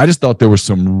 I just thought there were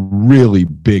some really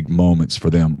big moments for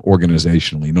them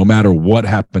organizationally, no matter what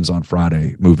happens on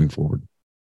Friday moving forward.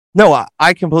 No,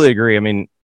 I completely agree. I mean,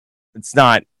 it's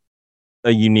not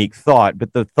a unique thought,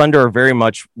 but the Thunder are very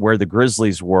much where the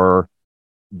Grizzlies were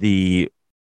the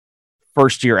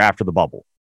first year after the bubble.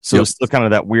 So Yep. It's still kind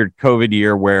of that weird COVID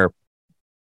year where,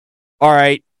 all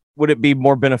right, would it be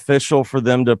more beneficial for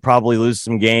them to probably lose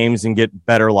some games and get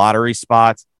better lottery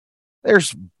spots?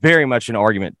 There's very much an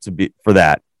argument for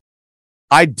that.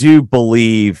 I do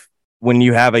believe when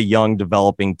you have a young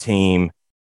developing team,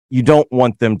 you don't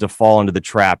want them to fall into the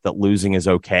trap that losing is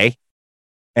okay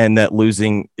and that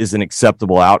losing is an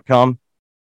acceptable outcome.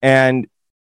 And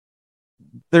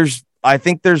I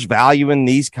think there's value in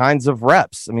these kinds of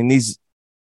reps. I mean, these,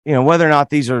 whether or not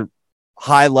these are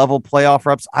high level playoff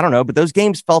reps, I don't know, but those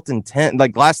games felt intense.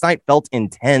 Like last night felt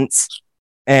intense,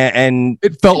 and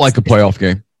It felt like a playoff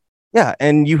game. yeah.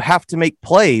 And you have to make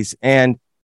plays. And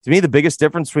to me, the biggest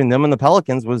difference between them and the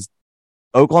Pelicans was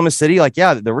Oklahoma City. Like,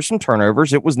 yeah, there were some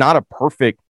turnovers. It was not a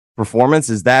perfect performance.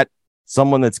 Is that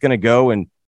someone that's going to go and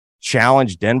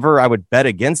challenge Denver? I would bet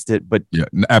against it, but Yeah,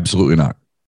 absolutely not.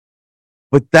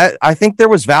 But I think there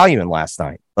was value in last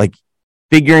night, like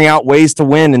figuring out ways to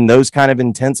win in those kind of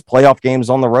intense playoff games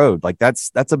on the road. Like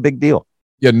that's a big deal.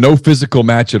 Yeah, no physical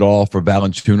match at all for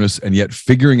Valanciunas, and yet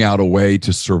figuring out a way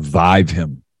to survive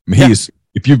him. I mean, he is.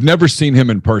 If you've never seen him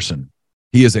in person,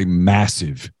 he is a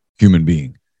massive human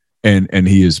being, and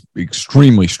he is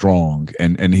extremely strong,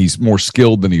 and he's more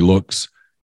skilled than he looks.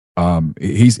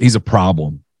 He's a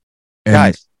problem. And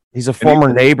Guys, he's a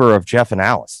former neighbor of Jeff and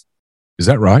Alice. is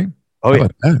that right? Oh, How yeah.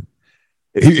 about that?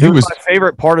 He was my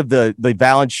favorite part of the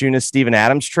Valanciunas Steven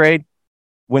Adams trade.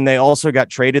 When they also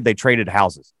got traded, they traded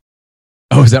houses.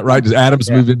 Oh, is that right? Does Adams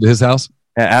moved into his house?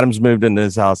 Adams moved into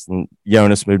his house, and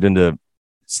Jonas moved into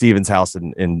Steven's house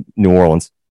in New Orleans.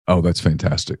 Oh, that's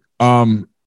fantastic.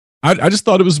 I just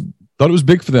thought it was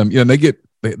big for them.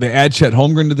 They add Chet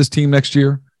Holmgren to this team next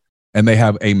year, and they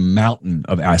have a mountain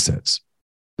of assets.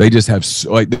 They just have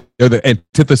they're the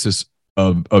antithesis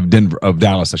of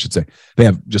Dallas, I should say. They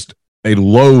have just a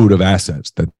load of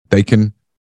assets that they can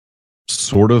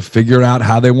sort of figure out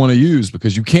how they want to use,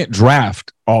 because you can't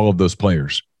draft all of those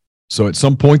players. So at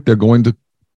some point they're going to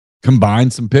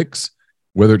combine some picks,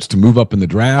 whether it's to move up in the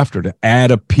draft or to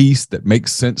add a piece that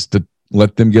makes sense to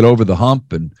let them get over the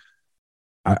hump. And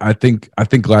I think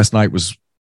last night was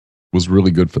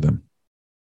really good for them.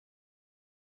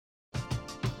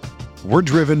 We're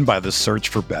driven by the search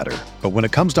for better. But when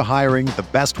it comes to hiring, the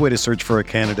best way to search for a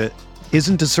candidate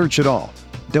isn't to search at all.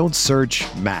 Don't search,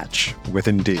 match with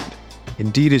Indeed.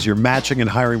 Indeed is your matching and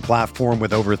hiring platform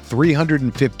with over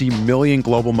 350 million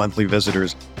global monthly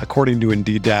visitors, according to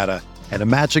Indeed data, and a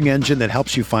matching engine that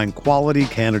helps you find quality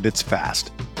candidates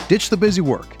fast. Ditch the busy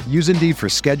work. Use Indeed for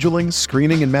scheduling,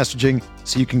 screening, and messaging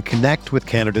so you can connect with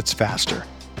candidates faster.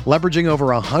 Leveraging over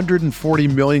 140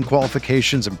 million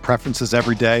qualifications and preferences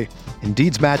every day,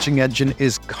 Indeed's matching engine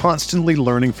is constantly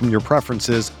learning from your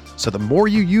preferences, so the more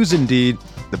you use Indeed,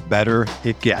 the better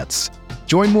it gets.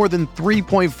 Join more than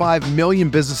 3.5 million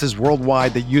businesses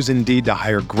worldwide that use Indeed to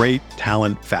hire great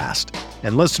talent fast.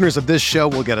 And listeners of this show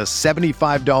will get a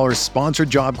 $75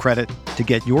 sponsored job credit to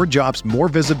get your jobs more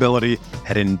visibility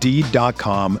at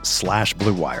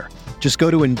Indeed.com/Blue Wire. Just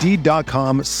go to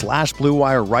Indeed.com/Blue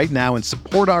Wire right now and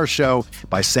support our show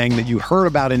by saying that you heard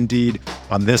about Indeed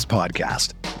on this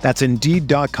podcast. That's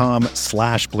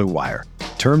Indeed.com/Blue Wire.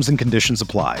 Terms and conditions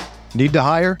apply. Need to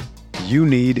hire? You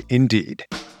need Indeed.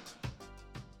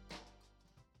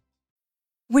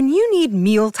 When you need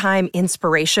mealtime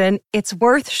inspiration, it's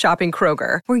worth shopping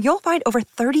Kroger, where you'll find over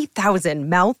 30,000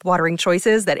 mouth-watering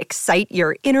choices that excite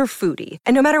your inner foodie.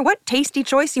 And no matter what tasty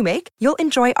choice you make, you'll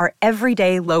enjoy our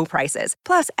everyday low prices,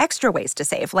 plus extra ways to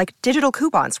save, like digital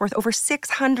coupons worth over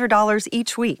 $600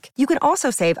 each week. You can also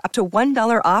save up to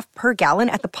 $1 off per gallon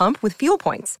at the pump with fuel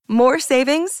points. More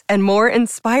savings and more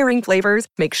inspiring flavors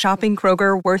make shopping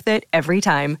Kroger worth it every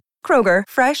time. Kroger,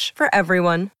 fresh for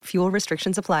everyone. Fuel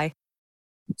restrictions apply.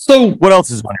 So What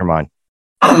else is on your mind?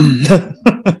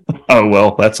 oh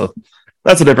well, that's a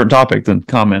different topic than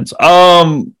comments.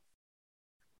 I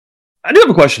do have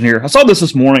a question here. I saw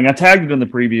this morning. I tagged it in the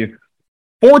preview.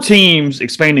 4 teams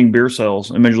expanding beer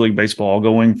sales in Major League Baseball,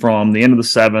 going from the end of the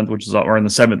 7th, or in the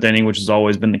 7th inning, which has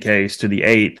always been the case, to the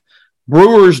 8th.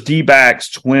 Brewers, D-backs,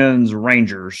 Twins,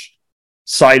 Rangers,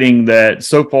 citing that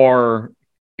so far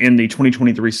in the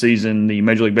 2023 season, the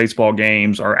Major League Baseball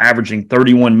games are averaging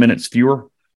 31 minutes fewer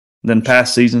than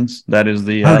past seasons. That is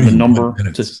the number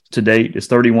to date is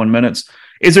 31 minutes.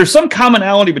 Is there some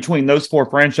commonality between those 4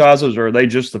 franchises, or are they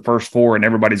just the first 4 and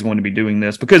everybody's going to be doing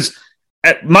this? Because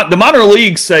the minor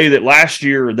leagues say that last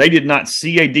year they did not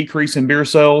see a decrease in beer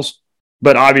sales,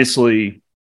 but obviously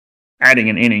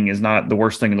adding an inning is not the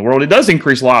worst thing in the world. It does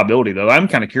increase liability, though. I'm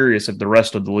kind of curious if the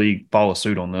rest of the league follows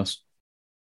suit on this.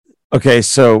 Okay,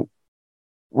 so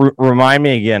remind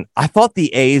me again. I thought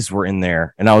the A's were in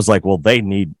there, and I was like, well, they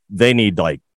need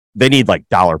like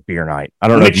dollar beer night. I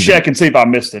don't know. Let me check and see if I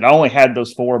missed it. I only had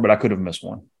those 4, but I could have missed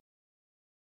one.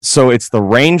 So it's the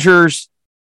Rangers,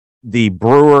 the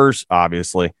Brewers,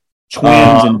 obviously,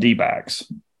 Twins and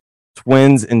D-backs.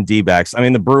 Twins and D-backs. I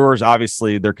mean, the Brewers,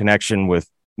 obviously, their connection with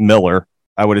Miller,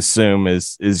 I would assume,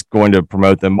 is going to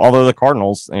promote them. Although the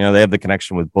Cardinals, they have the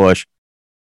connection with Bush.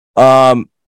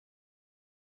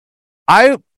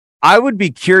 I would be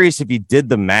curious if you did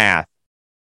the math.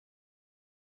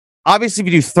 Obviously, if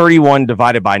you do 31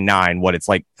 divided by 9, it's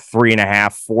like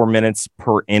 3.5, 4 minutes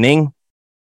per inning.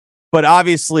 But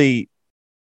obviously,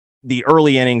 the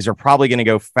early innings are probably going to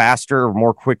go faster or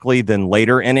more quickly than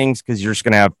later innings because you're just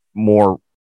going to have more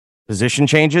position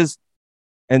changes.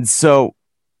 And so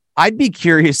I'd be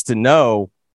curious to know,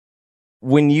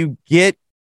 when you get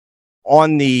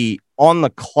on the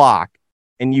clock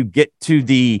and you get to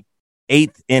the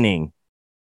 8th inning,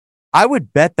 I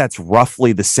would bet that's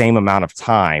roughly the same amount of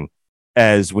time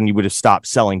as when you would have stopped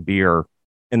selling beer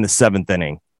in the 7th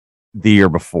inning the year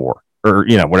before, or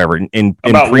whatever. In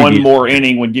about one more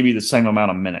inning would give you the same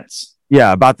amount of minutes.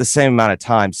 Yeah, about the same amount of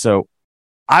time. So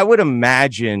I would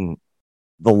imagine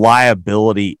the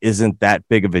liability isn't that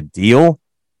big of a deal.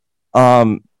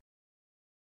 So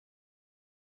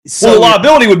the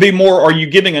liability would be more, are you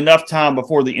giving enough time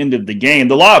before the end of the game?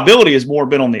 The liability has more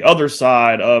been on the other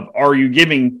side of, are you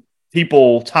giving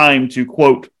people time to,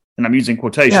 quote, and I'm using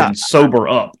quotations, sober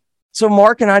up? So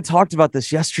Mark and I talked about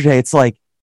this yesterday. It's like,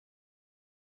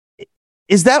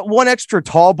 is that one extra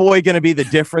tall boy going to be the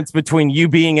difference between you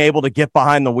being able to get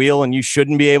behind the wheel and you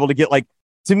shouldn't be able to get,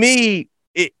 to me,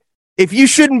 if you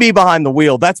shouldn't be behind the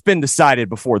wheel, that's been decided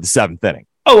before the 7th inning.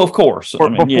 Oh, of course. Before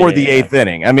the 8th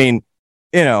inning. I mean,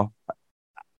 I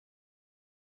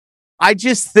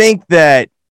just think that,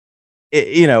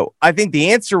 I think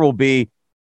the answer will be,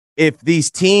 if these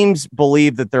teams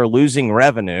believe that they're losing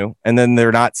revenue and then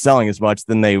they're not selling as much,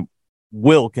 then they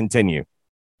will continue,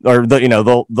 or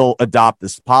they'll adopt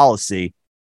this policy.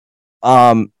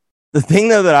 The thing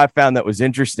though that I found that was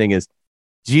interesting is,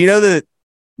 do you know that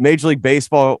Major League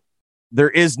Baseball, there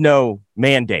is no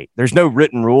mandate. There's no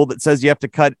written rule that says you have to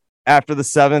cut after the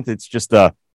 7th. It's just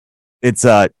It's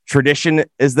a tradition,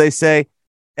 as they say.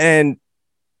 And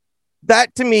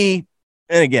that to me,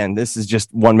 and again, this is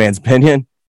just one man's opinion,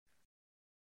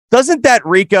 doesn't that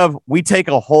reek of we take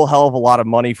a whole hell of a lot of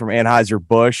money from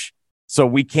Anheuser-Busch, so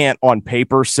we can't on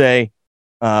paper say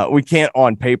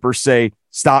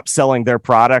stop selling their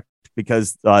product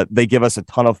because they give us a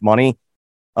ton of money.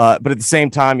 But at the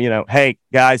same time, hey,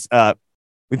 guys,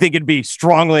 we think it'd be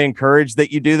strongly encouraged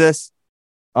that you do this.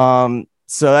 So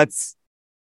that's,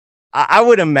 I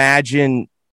would imagine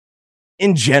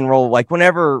in general, like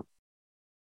whenever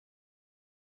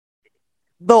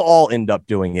they'll all end up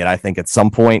doing it, I think at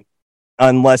some point,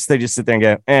 unless they just sit there and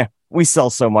go, we sell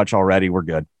so much already, we're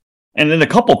good. And then a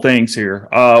couple things here.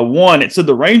 One, it said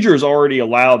the Rangers already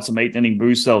allowed some 8th inning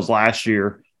boost sales last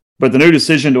year, but the new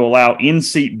decision to allow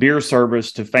in-seat beer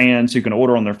service to fans who can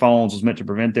order on their phones was meant to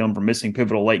prevent them from missing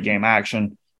pivotal late-game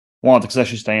action while at the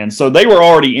concession stand. So they were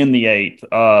already in the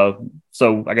 8th.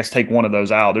 So I guess take one of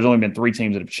those out. There's only been 3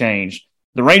 teams that have changed.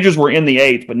 The Rangers were in the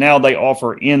 8th, but now they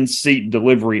offer in-seat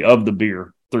delivery of the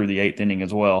beer through the 8th inning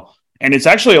as well. And it's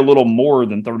actually a little more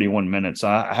than 31 minutes.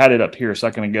 I had it up here a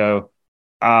second ago.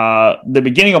 The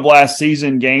beginning of last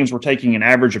season, games were taking an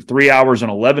average of 3 hours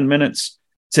and 11 minutes.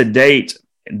 To date,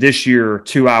 this year,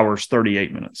 2 hours,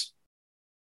 38 minutes.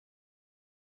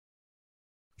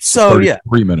 So, yeah.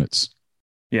 3 minutes.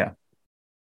 Yeah.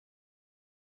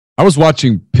 I was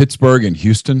watching Pittsburgh and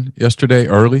Houston yesterday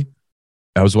early.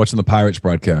 I was watching the Pirates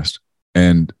broadcast,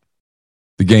 and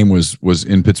the game was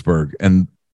in Pittsburgh, and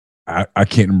I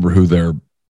can't remember who their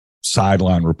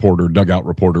sideline reporter, dugout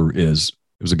reporter is.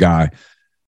 It was a guy.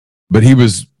 But he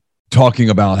was talking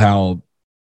about how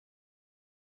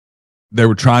they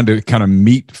were trying to kind of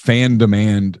meet fan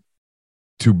demand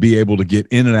to be able to get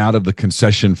in and out of the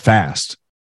concession fast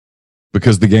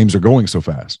because the games are going so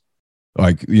fast.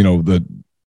 Like, the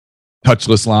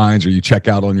touchless lines, or you check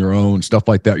out on your own, stuff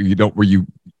like that.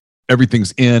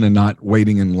 Everything's in and not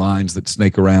waiting in lines that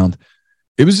snake around.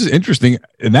 It was just interesting.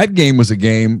 And that game was a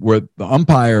game where the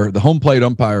home plate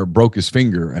umpire broke his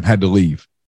finger and had to leave.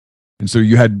 And so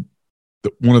you had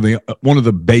one of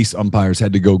the base umpires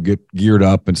had to go get geared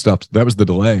up and stuff. That was the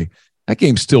delay. That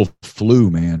game still flew,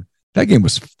 man. That game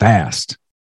was fast.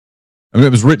 I mean,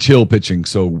 it was Rich Hill pitching,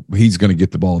 so he's going to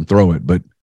get the ball and throw it. But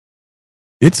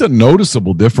it's a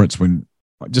noticeable difference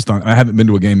I haven't been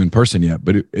to a game in person yet,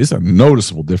 but it's a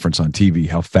noticeable difference on TV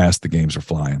how fast the games are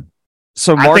flying.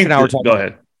 So Mark and I were talking. Go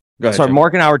ahead. So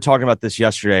Mark and I were talking about this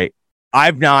yesterday.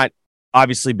 I've not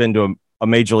obviously been to a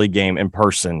major league game in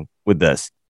person with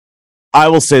this. I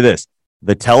will say this: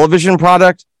 the television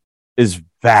product is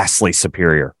vastly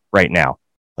superior right now.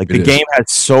 Like the game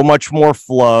has so much more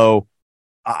flow.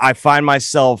 I find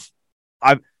myself,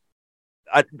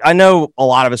 I know a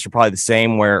lot of us are probably the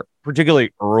same, where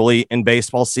particularly early in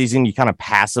baseball season, you kind of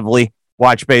passively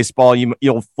watch baseball.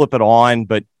 You'll flip it on,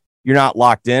 but you're not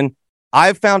locked in.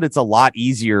 I've found it's a lot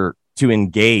easier to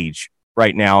engage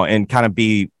right now and kind of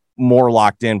be more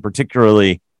locked in,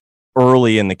 particularly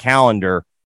early in the calendar.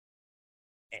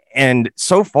 And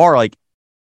so far, like,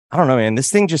 I don't know, man, this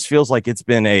thing just feels like it's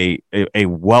been a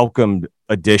welcomed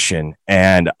addition.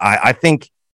 And I think,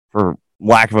 for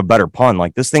lack of a better pun,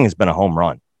 like this thing has been a home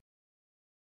run.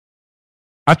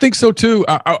 I think so too.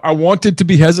 I wanted to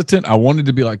be hesitant. I wanted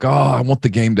to be like, I want the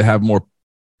game to have more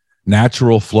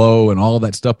natural flow and all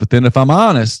that stuff. But then if I'm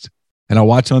honest and I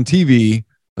watch on TV,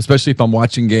 especially if I'm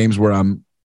watching games where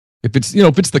if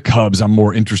it's the Cubs, I'm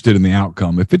more interested in the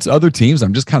outcome. If it's other teams,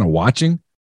 I'm just kind of watching.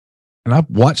 And I've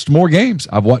watched more games.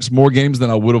 I've watched more games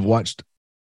than I would have watched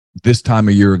this time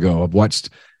a year ago.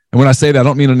 And when I say that, I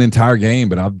don't mean an entire game,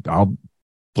 but I'll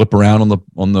flip around on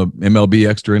the MLB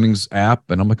Extra Innings app,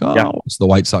 and I'm like, it's the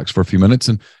White Sox for a few minutes,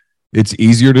 and it's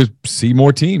easier to see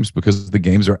more teams because the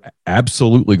games are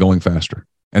absolutely going faster,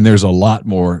 and there's a lot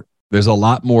more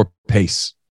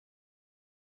pace.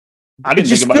 I didn't it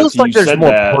just think about feels it till like you there's said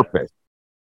more that. purpose.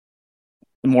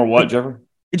 More what, Jeffrey?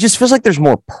 It just feels like there's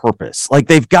more purpose. Like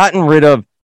they've gotten rid of,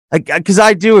 like, because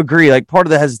I do agree. Like part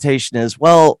of the hesitation is,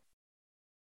 well,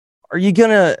 are you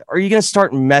gonna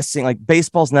start messing? Like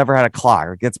baseball's never had a clock.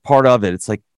 Like that's part of it. It's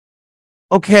like,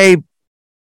 okay,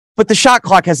 but the shot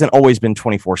clock hasn't always been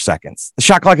 24 seconds. The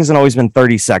shot clock hasn't always been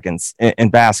 30 seconds in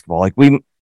basketball. Like we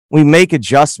make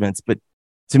adjustments, but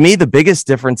to me, the biggest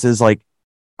difference is like,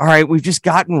 all right, we've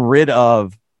gotten rid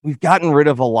of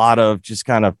a lot of just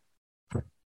kind of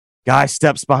guy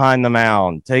steps behind the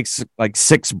mound, takes like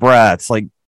 6 breaths, like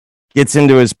gets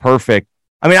into his perfect.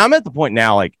 I mean, I'm at the point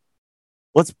now, like,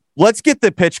 let's get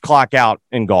the pitch clock out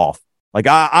in golf. Like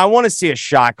I want to see a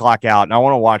shot clock out, and I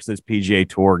want to watch those PGA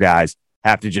Tour guys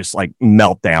have to just like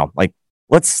melt down. Like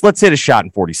Let's hit a shot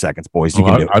in 40 seconds, boys. You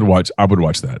can do it. I would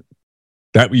watch that.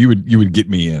 That you would get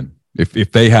me in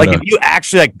if they had if you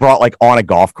actually brought on a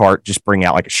golf cart, just bring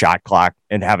out a shot clock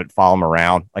and have it follow them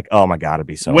around. Oh my God, it'd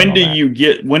be so. When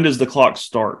does the clock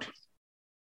start?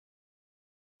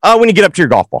 When you get up to your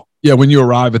golf ball. Yeah, when you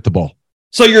arrive at the ball.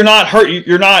 So you're not hurt.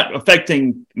 You're not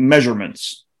affecting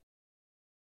measurements.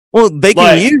 Well, they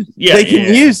can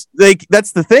use.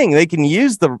 That's the thing. They can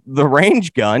use the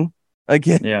range gun.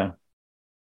 Yeah.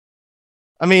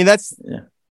 I mean, that's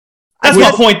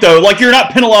my point, though. You're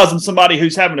not penalizing somebody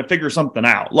who's having to figure something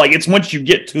out. It's once you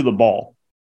get to the ball.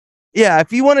 Yeah,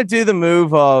 if you want to do the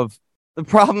move of the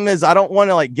problem is I don't want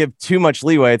to give too much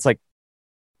leeway. It's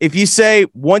if you say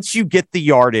once you get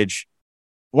your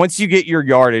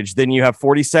yardage, then you have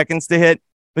 40 seconds to hit.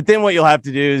 But then what you'll have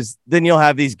to do is then you'll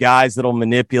have these guys that'll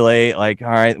manipulate. All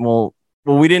right, well,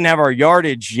 we didn't have our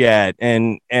yardage yet,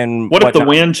 and what if the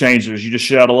wind changes? You just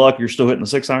shit out of luck. You're still hitting the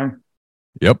 6-iron.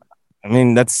 Yep. I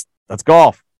mean that's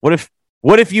golf. What if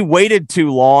you waited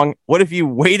too long? What if you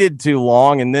waited too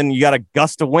long and then you got a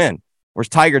gust of wind? Whereas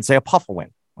Tiger would say a puff of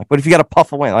wind. What if you got a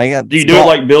puff of wind? Do you do it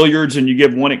like billiards and you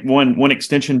give one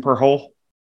extension per hole?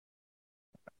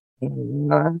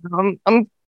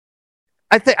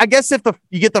 I guess if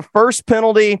you get the first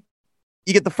penalty,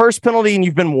 and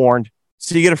you've been warned,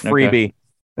 so you get a freebie. Okay.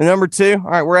 And number 2, all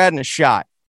right, we're adding a shot.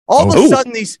 All of a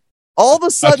sudden these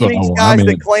guys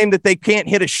that claim that they can't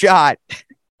hit a shot,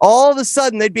 all of a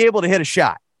sudden they'd be able to hit a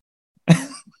shot.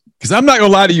 Because I'm not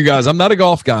gonna lie to you guys, I'm not a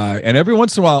golf guy, and every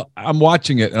once in a while I'm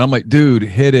watching it and I'm like, dude,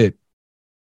 hit it.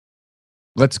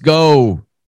 Let's go.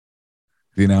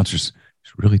 The announcer's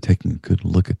really taking a good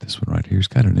look at this one right here. He's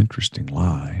got an interesting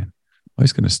lie.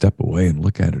 He's going to step away and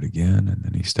look at it again, and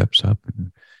then he steps up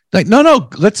and no,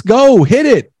 let's go, hit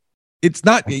it. It's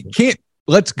not, it can't.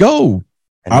 Let's go.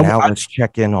 And now let's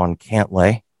check in on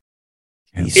Cantlay.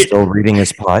 He's still reading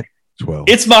his putt. 12.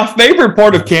 It's my favorite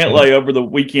part of Cantlay over the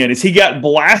weekend is he got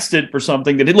blasted for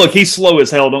something that he's slow as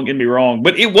hell. Don't get me wrong,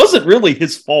 but it wasn't really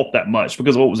his fault that much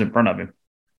because of what was in front of him.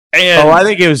 And I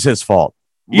think it was his fault.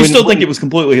 You still think it was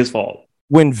completely his fault?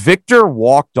 When Victor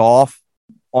walked off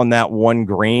on that one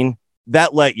green,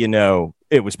 that let you know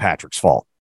it was Patrick's fault.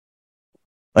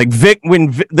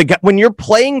 When your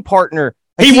playing partner,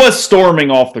 he was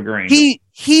storming off the green.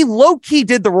 He low key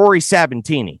did the Rory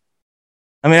Sabatini.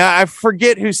 I mean, I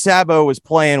forget who Sabo was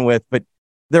playing with, but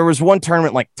there was one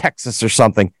tournament like Texas or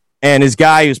something, and his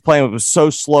guy he was playing with was so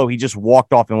slow he just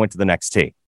walked off and went to the next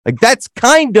tee. That's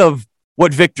kind of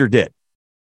what Victor did.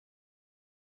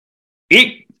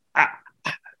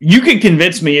 You can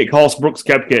convince me it cost Brooks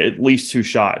Koepka at least 2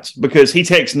 shots because he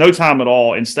takes no time at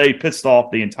all and stayed pissed off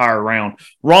the entire round.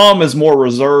 Rahm is more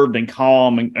reserved and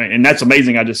calm, and that's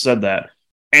amazing. I just said that,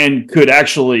 and could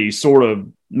actually sort of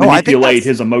manipulate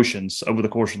his emotions over the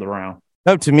course of the round.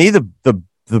 No, to me,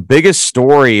 the biggest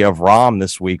story of Rahm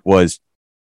this week was,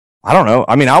 I don't know.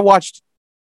 I mean, I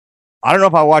don't know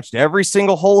if I watched every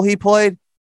single hole he played.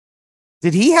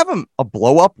 Did he have a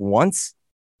blow up once?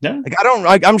 No.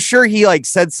 I'm sure he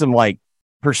said some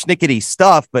persnickety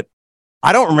stuff, but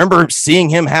I don't remember seeing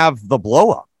him have the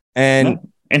blow up. And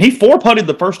he 4-putted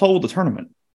the first hole of the tournament.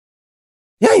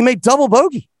 Yeah, he made double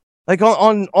bogey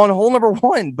on hole number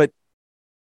 1, but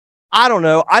I don't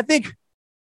know. I think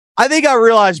I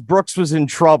realized Brooks was in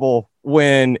trouble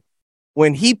when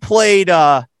he played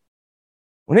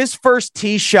when his first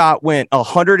tee shot went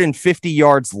 150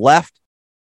 yards left.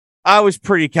 I was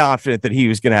pretty confident that he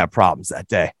was going to have problems that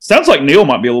day. Sounds like Neil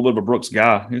might be a little bit of a Brooks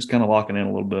guy. He was kind of locking in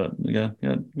a little bit. Yeah.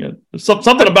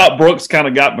 Something about Brooks kind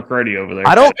of got McCready over there.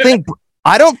 I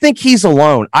don't think he's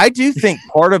alone. I do think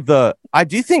part of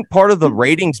the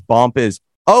ratings bump is,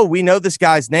 we know this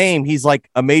guy's name. He's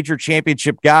a major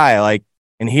championship guy.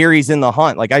 And here he's in the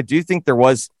hunt. I do think there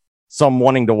was some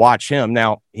wanting to watch him.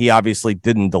 Now he obviously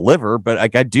didn't deliver,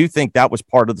 but I do think that was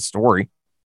part of the story.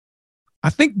 I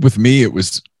think with me, it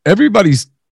was everybody's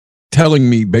telling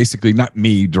me basically, not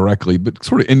me directly, but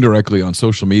sort of indirectly on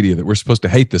social media that we're supposed to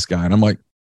hate this guy. And I'm like,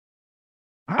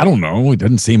 I don't know. It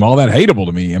doesn't seem all that hateable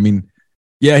to me. I mean,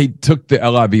 yeah, he took the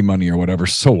LIV money or whatever.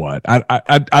 So what?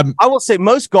 I will say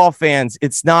most golf fans,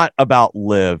 it's not about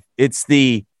live. It's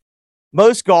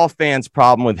most golf fans'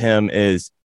 problem with him is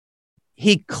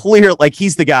he's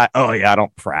the guy. Oh yeah, I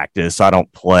don't practice. I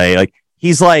don't play.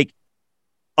 He's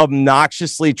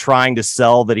obnoxiously trying to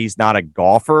sell that he's not a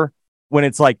golfer when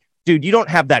it's dude, you don't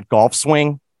have that golf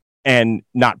swing and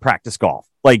not practice golf.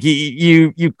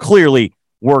 You clearly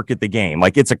work at the game.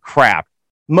 It's a crap.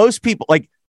 Most people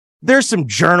there's some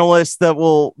journalists that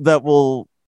will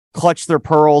clutch their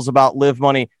pearls about live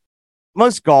money.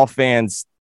 Most golf fans,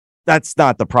 that's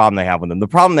not the problem they have with him. The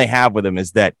problem they have with him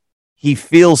is that he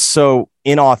feels so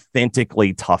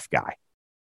inauthentically tough guy.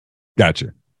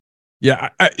 Gotcha. Yeah,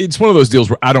 it's one of those deals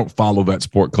where I don't follow that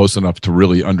sport close enough to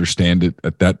really understand it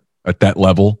at that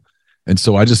level. And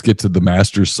so I just get to the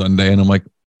Masters Sunday and I'm like,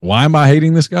 why am I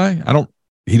hating this guy?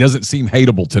 He doesn't seem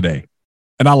hateable today.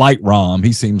 And I like Rahm.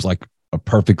 He seems like a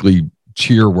perfectly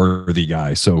cheer-worthy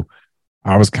guy. So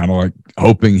I was kind of like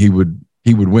hoping he would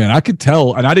win. I could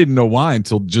tell, and I didn't know why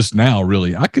until just now,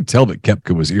 really. I could tell that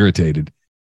Koepka was irritated.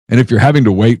 And if you're having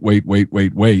to wait,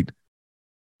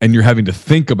 and you're having to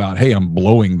think about, hey, I'm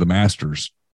blowing the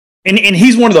Masters. And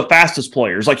he's one of the fastest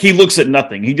players. Like, he looks at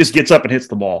nothing. He just gets up and hits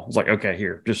the ball. It's like, okay,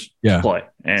 here, just play.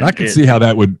 And so I can see how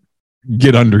that would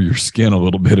get under your skin a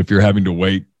little bit if you're having to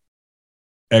wait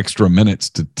extra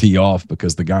minutes to tee off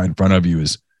because the guy in front of you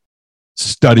is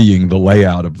studying the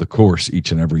layout of the course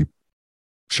each and every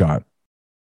shot.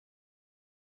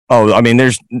 Oh, I mean,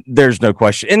 there's no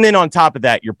question. And then on top of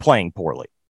that, you're playing poorly.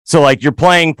 So like you're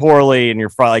playing poorly and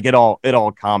you're like it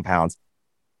all compounds.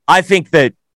 I think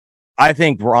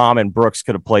Rahm and Brooks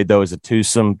could have played those at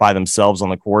twosome by themselves on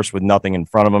the course with nothing in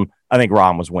front of them. I think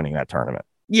Rahm was winning that tournament.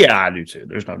 Yeah, I do too.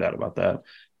 There's no doubt about that.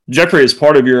 Jeffrey, as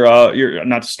part of your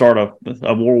not to start a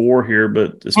world war here,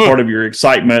 but as part of your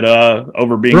excitement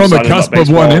over being, we're on the cusp of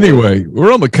one anyway.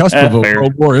 We're on the cusp of a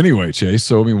world war anyway, Chase.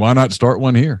 So I mean, why not start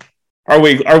one here? Are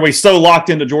we so locked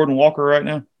into Jordan Walker right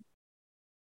now?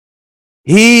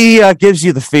 He gives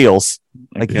you the feels.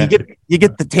 Like okay. you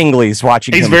get the tinglies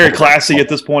watching. He's him very classy at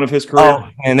this point of his career. Oh,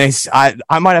 and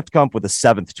I might have to come up with a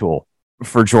seventh tool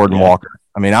for Jordan Walker.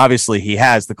 I mean, obviously he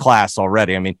has the class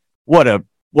already. I mean, what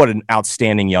an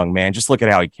outstanding young man. Just look at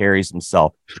how he carries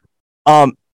himself.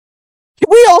 Can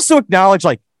we also acknowledge,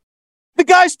 like, the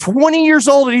guy's 20 years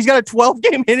old and he's got a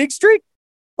 12-game hitting streak?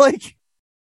 Like,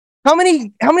 how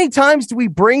many times do we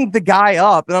bring the guy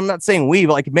up? And I'm not saying we,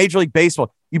 but like Major League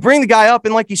Baseball, you bring the guy up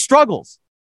and like he struggles.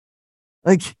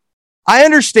 Like, I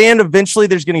understand eventually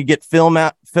there's going to get film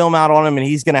out on him and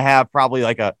he's going to have probably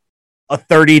like a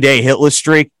 30-day hitless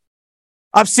streak.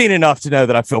 I've seen enough to know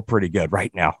that I feel pretty good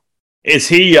right now. Is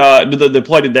he the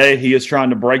play today? He is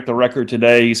trying to break the record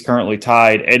today. He's currently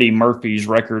tied Eddie Murphy's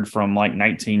record from like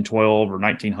 1912 or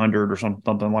 1900 or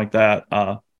something like that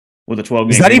with a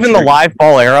 12-game. Is that even the live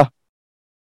ball era?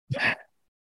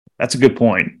 That's a good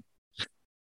point.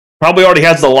 Probably already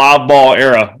has the live ball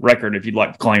era record if you'd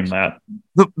like to claim that.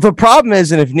 The problem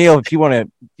is, and if Neil, if you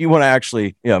want to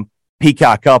actually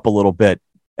peacock up a little bit,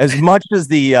 as much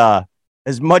as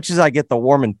I get the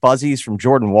warm and fuzzies from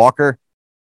Jordan Walker.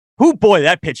 Oh boy,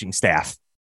 that pitching staff.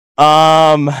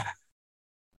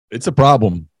 It's a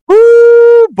problem.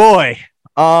 Woo boy.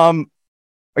 Are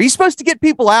you supposed to get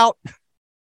people out?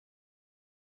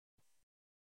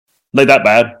 They that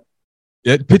bad?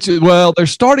 Well, their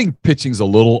starting pitching's a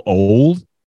little old.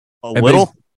 A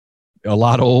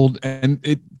lot old. And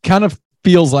it kind of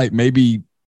feels like maybe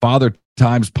Father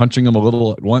Time's punching them a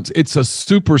little at once. It's a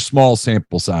super small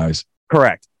sample size.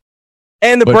 Correct.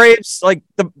 And the Braves,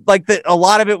 a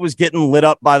lot of it was getting lit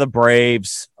up by the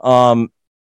Braves. And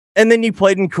then you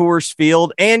played in Coors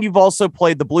Field, and you've also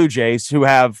played the Blue Jays, who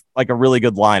have like a really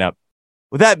good lineup.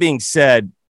 With that being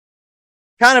said,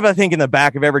 kind of I think in the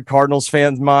back of every Cardinals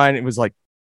fan's mind, it was like,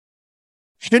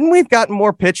 shouldn't we have gotten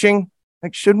more pitching?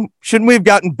 Like, shouldn't we have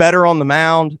gotten better on the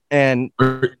mound? And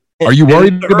are you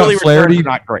worried about Flaherty?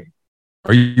 Not great.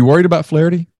 Are you worried about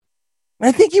Flaherty?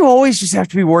 I think you always just have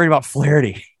to be worried about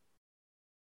Flaherty.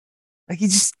 Like, he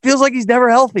just feels like he's never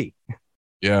healthy.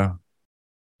 Yeah.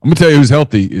 I'm going to tell you who's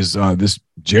healthy is this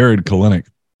Jared Kalenic.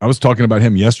 I was talking about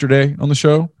him yesterday on the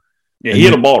show. Yeah, he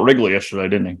hit a ball at Wrigley yesterday,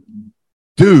 didn't he?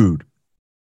 Dude.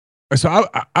 So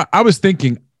I was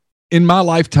thinking, in my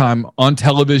lifetime on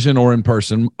television or in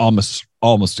person,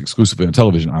 almost exclusively on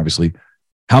television, obviously,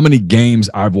 how many games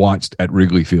I've watched at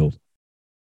Wrigley Field.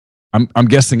 I'm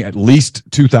guessing at least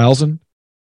 2,000.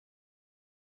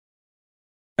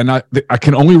 And I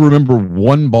can only remember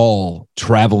one ball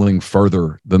traveling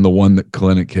further than the one that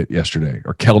Kalenic hit yesterday,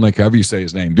 or Kelnick, however you say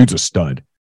his name. Dude's a stud.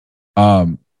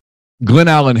 Glenn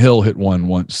Allen Hill hit one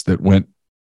once that went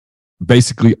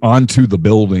basically onto the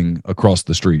building across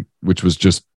the street, which was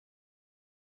just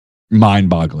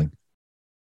mind-boggling.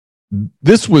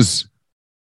 This was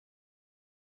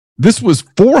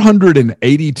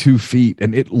 482 feet,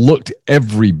 and it looked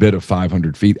every bit of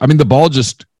 500 feet. I mean, the ball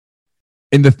just...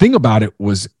 And the thing about it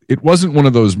was, it wasn't one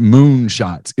of those moon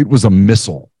shots. It was a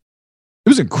missile. It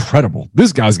was incredible.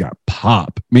 This guy's got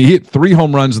pop. I mean, he hit 3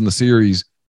 home runs in the series.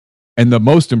 And the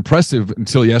most impressive,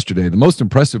 until yesterday, the most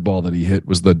impressive ball that he hit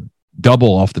was the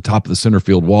double off the top of the center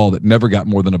field wall that never got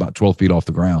more than about 12 feet off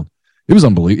the ground. It was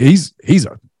unbelievable. He's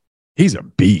a He's a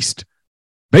beast.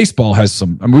 Baseball has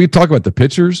some. I mean, we talk about the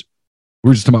pitchers. We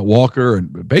were just talking about Walker,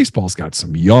 and baseball's got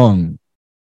some young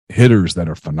hitters that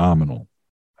are phenomenal.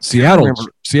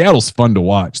 Seattle's fun to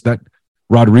watch. That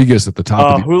Rodriguez at the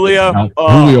top. Of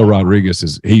Julio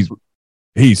Rodriguez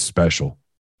he's special.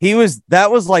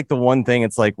 That was like the one thing.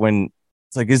 It's like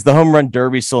is the home run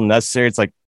derby still necessary? It's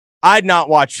like I'd not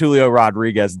watch Julio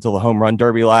Rodriguez until the home run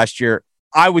derby last year.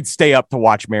 I would stay up to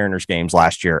watch Mariners games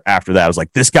last year. After that, I was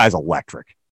like, this guy's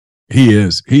electric. He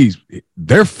is.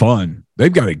 They're fun.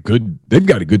 They've got a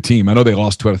good team. I know they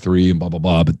lost 2 out of 3 and blah blah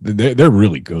blah, but they're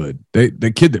really good.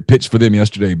 The kid that pitched for them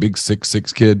yesterday, big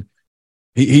 6'6" kid,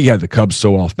 he had the Cubs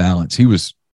so off balance. He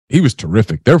was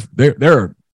terrific.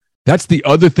 That's the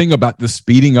other thing about the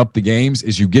speeding up the games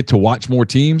is you get to watch more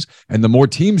teams, and the more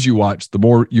teams you watch, the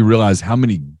more you realize how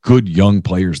many good young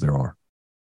players there are.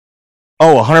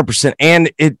 Oh, 100%.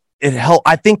 And it help.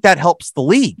 I think that helps the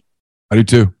league. I do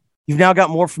too. You've now got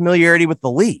more familiarity with the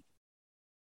league.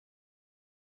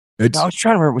 I was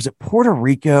trying to remember, was it Puerto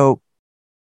Rico?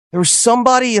 There was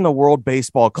somebody in the World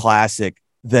Baseball Classic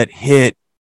that hit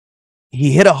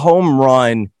a home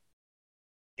run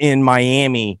in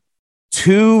Miami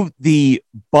to the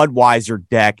Budweiser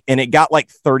deck, and it got like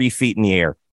 30 feet in the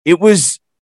air. It was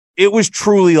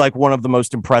truly like one of the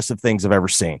most impressive things I've ever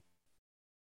seen.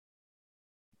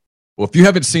 Well, if you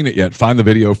haven't seen it yet, find the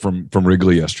video from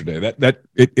Wrigley yesterday.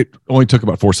 It only took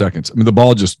about 4 seconds. I mean, the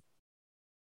ball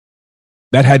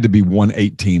that had to be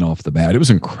 118 off the bat. It was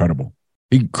incredible.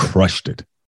 He crushed it.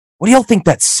 What do y'all think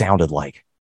that sounded like?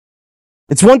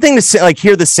 It's one thing to say, like,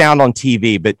 hear the sound on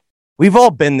TV, but we've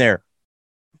all been there,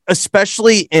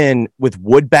 especially with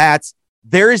wood bats.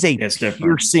 There is a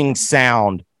piercing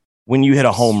sound when you hit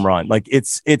a home run. Like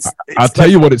it's I'll tell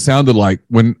you what it sounded like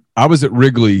when I was at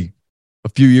Wrigley a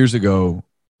few years ago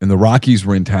and the Rockies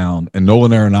were in town and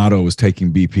Nolan Arenado was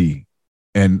taking BP,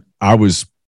 and I was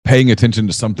paying attention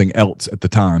to something else at the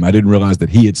time. I didn't realize that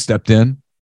he had stepped in,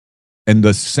 and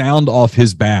the sound off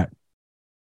his bat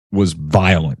was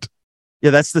violent.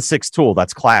 Yeah, that's the 6th tool.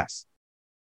 That's class.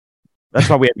 That's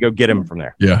why we had to go get him from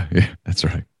there. Yeah, that's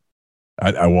right.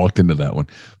 I walked into that one,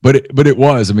 but it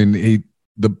was. I mean,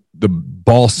 the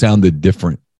ball sounded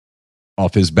different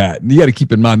off his bat. And you got to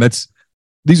keep in mind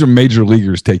these are major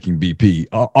leaguers taking BP.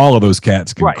 All of those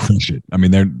cats can crush it. I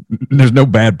mean, there's no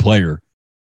bad player,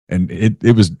 and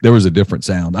there was a different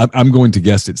sound. I'm going to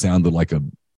guess it sounded like a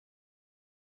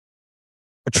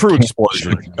true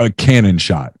explosion, a cannon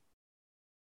shot.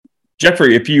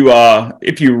 Jeffrey, if you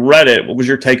read it, what was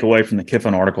your takeaway from the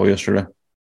Kiffin article yesterday?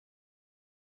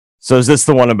 So is this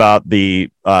the one about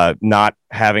the not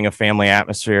having a family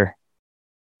atmosphere?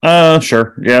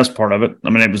 Sure. Yeah, that's part of it.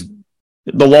 I mean, it was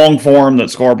the long form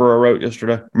that Scarborough wrote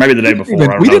yesterday, maybe the day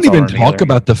before. We didn't even talk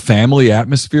about the family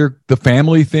atmosphere, the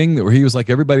family thing where he was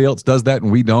like, everybody else does that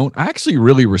and we don't. I actually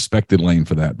really respected Lane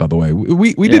for that, by the way.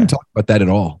 We didn't talk about that at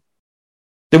all.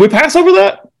 Did we pass over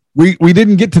that? We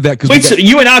didn't get to that because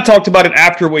you and I talked about it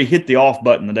after we hit the off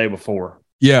button the day before.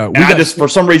 Yeah. I just, for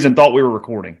some reason, thought we were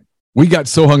recording. We got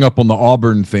so hung up on the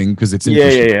Auburn thing because it's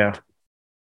interesting.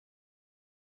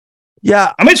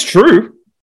 Yeah. I mean, it's true.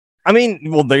 I mean,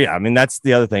 well, yeah. I mean, that's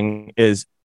the other thing is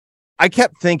I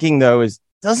kept thinking, though,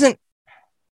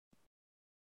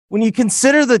 when you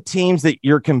consider the teams that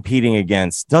you're competing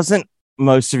against, doesn't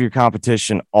most of your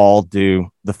competition all do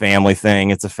the family thing?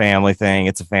 It's a family thing.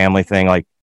 It's a family thing. Like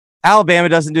Alabama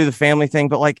doesn't do the family thing,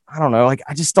 but like, I don't know. Like,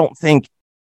 I don't think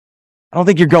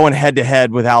you're going head to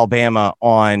head with Alabama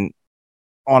on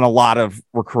a lot of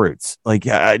recruits. Like,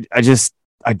 I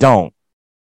don't.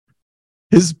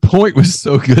 His point was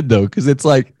so good, though, because it's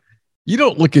like, you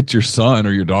don't look at your son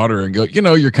or your daughter and go,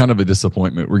 you're kind of a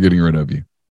disappointment. We're getting rid of you.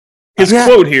 His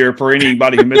quote here, for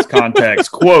anybody who missed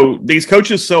context, quote, "These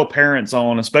coaches sell parents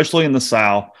on, especially in the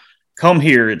South. Come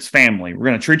here, it's family. We're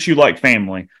going to treat you like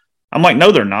family." I'm like,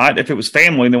 no, they're not. If it was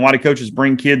family, then why do coaches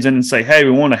bring kids in and say, hey,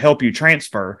 we want to help you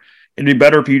transfer? It'd be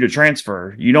better for you to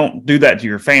transfer. You don't do that to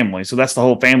your family. So that's the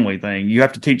whole family thing. You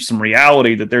have to teach some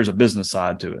reality that there's a business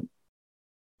side to it.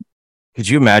 Could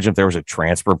you imagine if there was a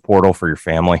transfer portal for your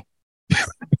family?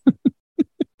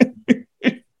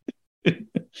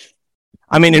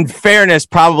 I mean, in fairness,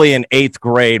 probably in 8th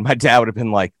grade, my dad would have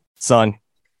been like, son,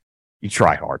 you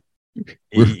try hard.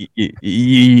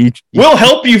 We'll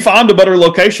help you find a better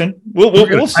location.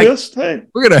 We'll assist. Hey,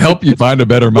 we're going to help you find a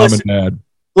better mom and dad.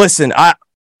 Listen,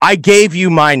 I gave you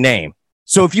my name.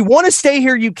 So if you want to stay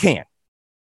here, you can.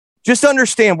 Just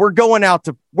understand we're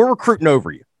recruiting over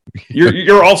you.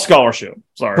 You're off scholarship.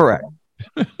 Sorry. Correct.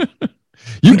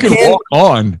 You can walk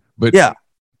on, but yeah,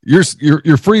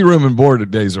 your free room and board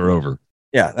days are over.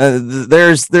 Yeah,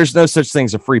 there's no such thing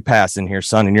as a free pass in here,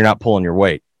 son, and you're not pulling your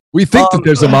weight. We think that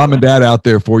there's a mom and dad out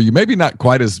there for you. Maybe not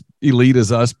quite as elite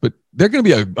as us, but they're going to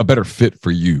be a better fit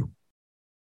for you.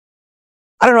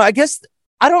 I don't know. I guess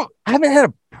I haven't had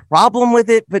a problem with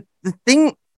it, but the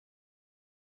thing,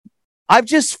 I've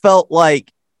just felt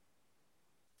like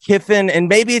Kiffin, and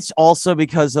maybe it's also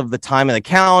because of the time of the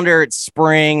calendar. It's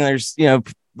spring. There's,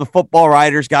 the football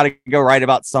writers got to go write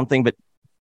about something, but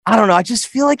I don't know. I just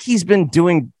feel like he's been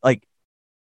doing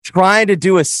trying to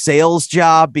do a sales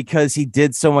job because he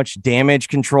did so much damage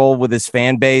control with his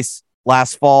fan base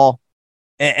last fall.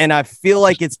 And I feel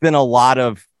like it's been a lot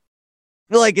of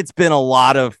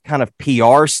kind of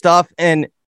PR stuff. And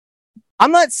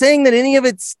I'm not saying that any of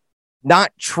it's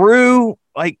not true.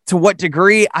 Like, to what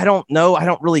degree, I don't know. I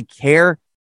don't really care.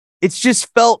 It's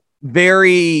just felt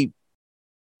very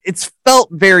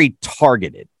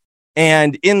targeted.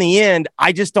 And in the end,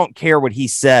 I just don't care what he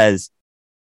says.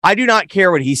 I do not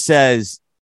care what he says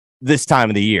this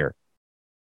time of the year.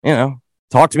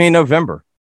 Talk to me in November.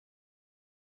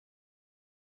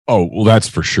 Oh, well, that's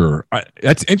for sure.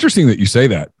 That's interesting that you say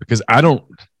that, because I don't,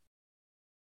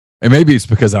 and maybe it's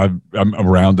because I'm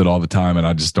around it all the time and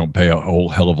I just don't pay a whole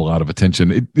hell of a lot of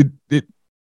attention.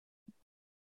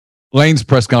 Lane's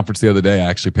press conference the other day, I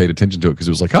actually paid attention to it because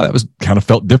it was like, that was kind of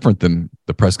felt different than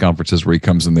the press conferences where he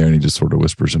comes in there and he just sort of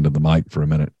whispers into the mic for a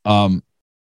minute.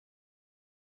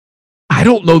 I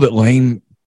don't know that Lane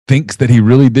thinks that he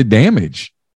really did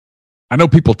damage. I know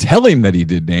people tell him that he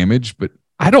did damage, but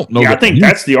I don't know. Yeah, I think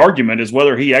that's the argument, is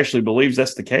whether he actually believes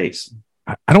that's the case.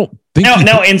 I don't think.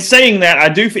 Now, in saying that, I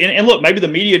do, and look, maybe the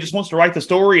media just wants to write the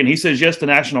story, and he says yes to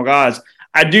national guys.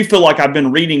 I do feel like I've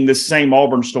been reading this same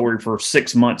Auburn story for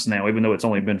 6 months now, even though it's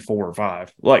only been 4 or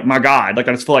 5. Like, my God, I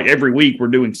just feel like every week we're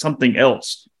doing something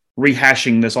else,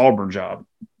 rehashing this Auburn job.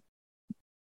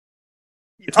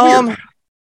 It's weird.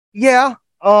 Yeah.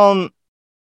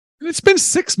 It's been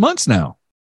 6 months now.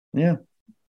 Yeah.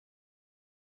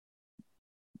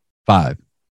 5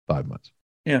 months.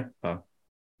 Yeah.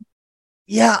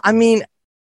 Yeah. I mean,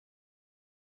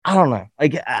 I don't know.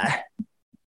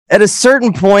 At a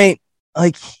certain point,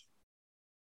 the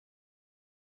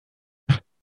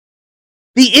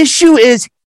issue is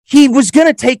he was going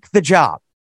to take the job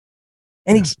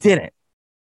and he didn't.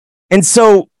 And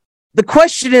so the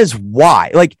question is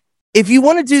why? If you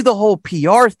want to do the whole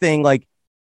PR thing,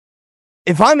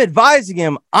 if I'm advising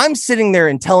him, I'm sitting there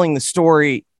and telling the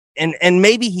story, and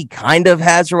maybe he kind of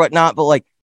has or whatnot, but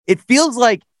it feels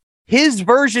like his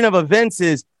version of events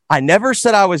is, I never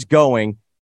said I was going.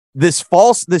 This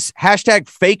hashtag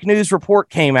fake news report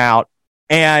came out,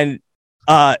 and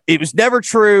it was never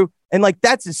true. And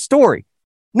that's his story.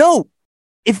 No,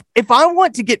 if I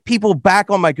want to get people back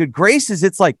on my good graces,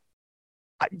 it's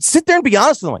sit there and be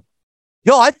honest with them.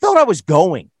 Yo, I thought I was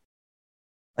going.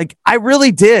 I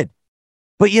really did.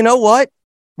 But you know what?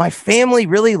 My family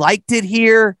really liked it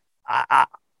here.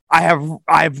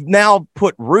 I've now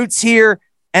put roots here,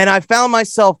 and I found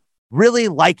myself really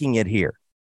liking it here.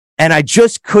 And I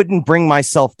just couldn't bring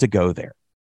myself to go there.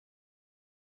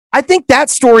 I think that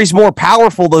story's more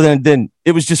powerful than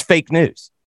it was just fake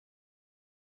news.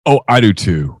 Oh, I do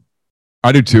too.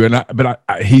 But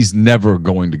he's never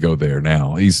going to go there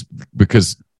now.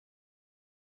 Because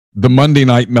the Monday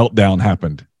night meltdown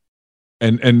happened,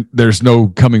 and there's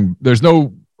no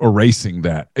erasing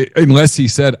that, unless he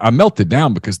said, I melted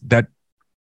down because that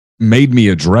made me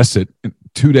address it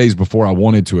 2 days before I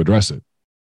wanted to address it.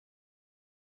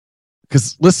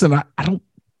 Because listen, I don't,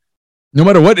 no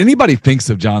matter what anybody thinks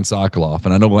of John Sokoloff,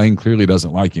 and I know Lane clearly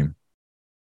doesn't like him,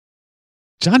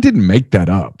 John didn't make that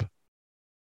up.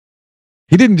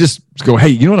 He didn't just go, hey,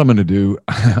 you know what I'm going to do?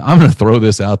 I'm going to throw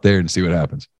this out there and see what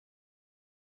happens.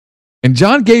 And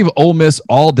John gave Ole Miss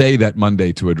all day that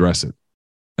Monday to address it,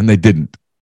 and they didn't.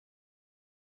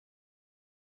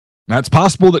 Now, it's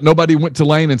possible that nobody went to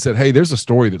Lane and said, hey, there's a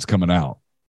story that's coming out.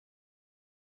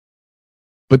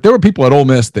 But there were people at Ole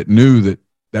Miss that knew that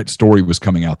that story was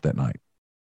coming out that night.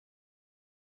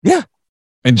 Yeah.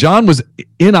 And John was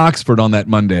in Oxford on that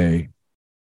Monday,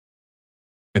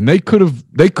 and they could have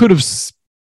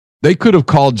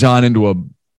called John into a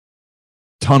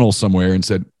tunnel somewhere and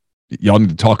said, y'all need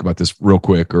to talk about this real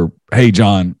quick, or hey,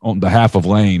 John, on behalf of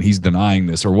Lane, he's denying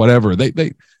this, or whatever.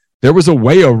 There was a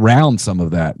way around some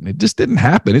of that, and it just didn't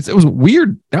happen. It was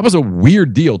weird. That was a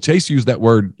weird deal. Chase used that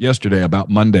word yesterday about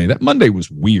Monday. That Monday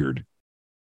was weird.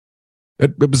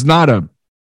 It was not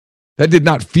that did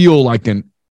not feel like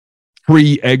an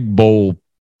pre-Egg Bowl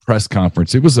press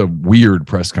conference. It was a weird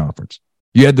press conference.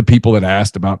 You had the people that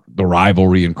asked about the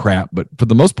rivalry and crap, but for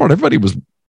the most part, everybody was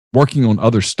working on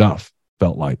other stuff,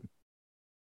 felt like.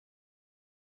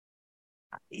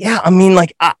 yeah, I mean,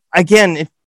 like, again,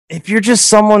 if you're just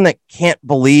someone that can't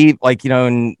believe, like,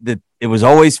 and that it was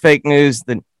always fake news,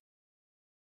 then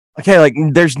okay, like,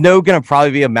 there's going to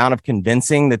probably be amount of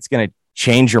convincing that's going to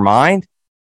change your mind.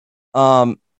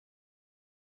 I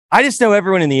just know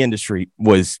everyone in the industry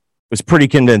was pretty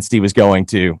convinced he was going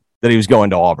to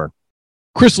Auburn.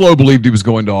 Chris Lowe believed he was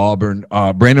going to Auburn.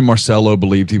 Brandon Marcello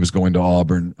believed he was going to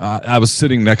Auburn. I was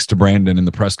sitting next to Brandon in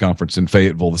the press conference in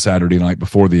Fayetteville the Saturday night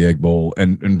before the Egg Bowl,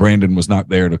 and Brandon was not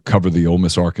there to cover the Ole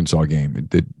Miss Arkansas game.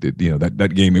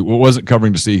 That game, it wasn't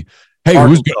covering to see, hey,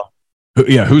 who's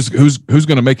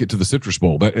going to make it to the Citrus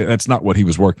Bowl. That's not what he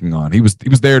was working on. He was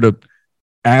there to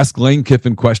ask Lane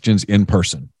Kiffin questions in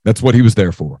person. That's what he was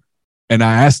there for. And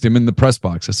I asked him in the press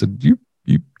box. I said, "You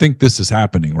think this is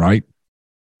happening, right?"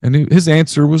 And his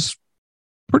answer was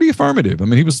pretty affirmative. I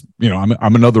mean, he was,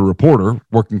 I'm another reporter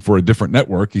working for a different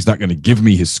network. He's not going to give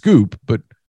me his scoop, but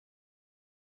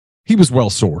he was well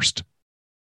sourced.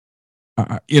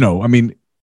 I mean,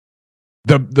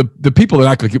 the people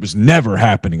that act like it was never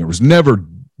happening, it was never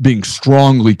being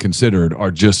strongly considered,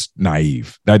 are just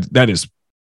naive. That is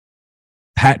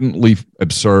patently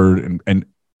absurd and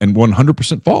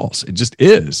 100% false. It just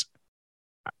is.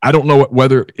 I don't know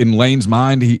whether in Lane's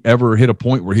mind he ever hit a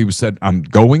point where he was said, "I'm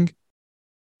going,"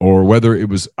 or whether it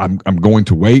was, I'm going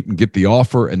to wait and get the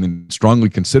offer and then strongly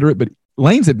consider it. But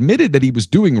Lane's admitted that he was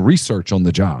doing research on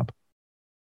the job.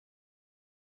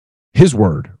 His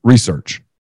word, research.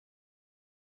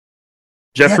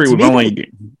 Jeffrey, go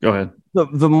ahead.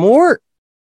 The more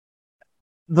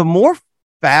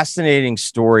fascinating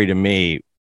story to me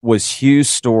was Hugh's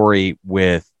story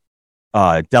with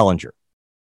Dellinger.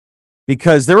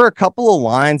 Because there were a couple of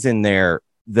lines in there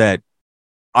that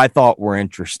I thought were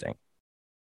interesting.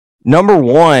 Number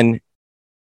one,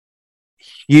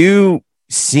 Hugh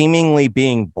seemingly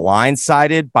being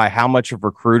blindsided by how much of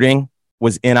recruiting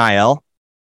was NIL.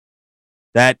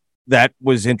 That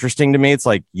was interesting to me. It's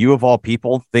like, you of all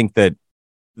people think that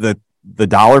the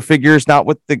dollar figure is not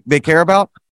what they care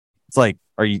about. It's like,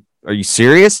 are you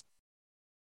serious?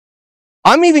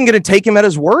 I'm even going to take him at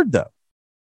his word, though.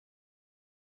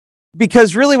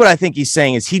 Because really what I think he's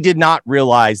saying is he did not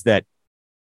realize that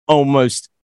almost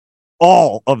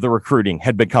all of the recruiting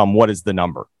had become, what is the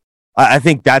number? I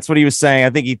think that's what he was saying. I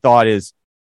think he thought his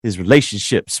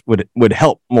relationships would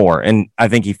help more. And I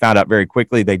think he found out very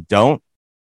quickly they don't.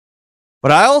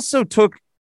 But I also took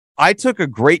a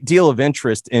great deal of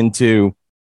interest into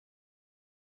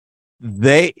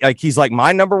he's like,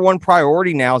 my number one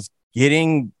priority now is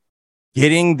getting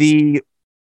the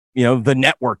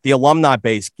network, the alumni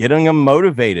base, getting them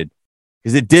motivated,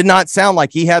 because it did not sound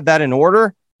like he had that in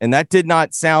order. And that did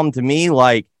not sound to me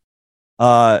like,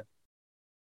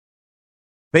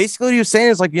 basically what he was saying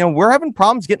is like, we're having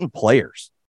problems getting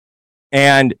players.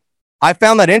 And I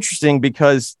found that interesting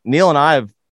because Neil and I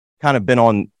have kind of been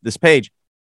on this page.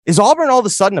 Is Auburn all of a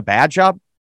sudden a bad job?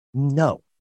 No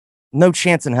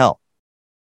chance in hell.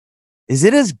 Is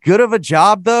it as good of a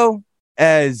job though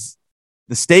as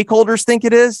the stakeholders think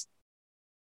it is?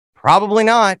 Probably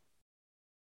not.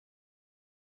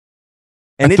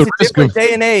 And it's a different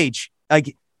day and age.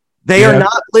 Like, they are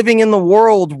not living in the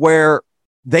world where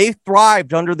they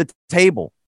thrived under the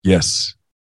table. Yes.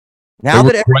 Now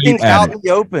that everything's out in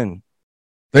the open.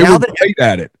 They were great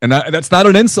at it. And that's not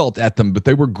an insult at them, but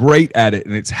they were great at it.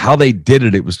 And it's how they did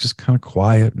it. It was just kind of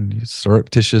quiet and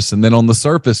surreptitious. And then on the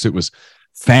surface, it was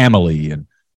family and,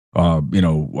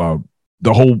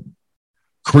 the whole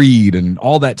creed and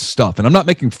all that stuff. And I'm not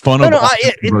making fun of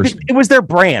it was their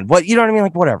brand. What, you know what I mean?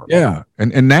 Like, whatever. Yeah.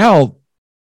 And now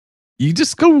you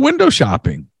just go window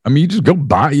shopping. I mean, you just go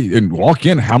buy and walk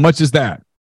in. How much is that?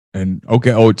 And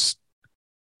okay, it's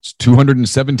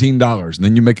 $217. And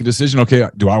then you make a decision. Okay,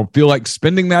 do I feel like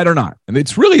spending that or not? And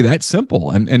it's really that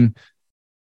simple. And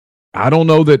I don't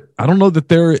know that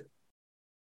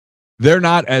they're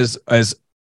not as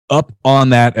up on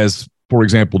that as, for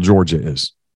example, Georgia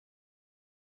is.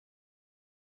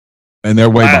 And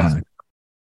they're way behind.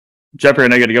 Jeffrey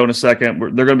and I got to go in a second. There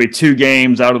are going to be 2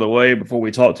 games out of the way before we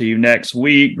talk to you next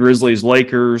week. Grizzlies,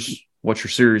 Lakers. What's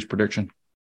your series prediction?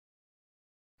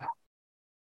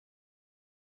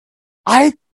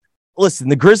 Listen,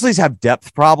 the Grizzlies have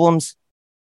depth problems.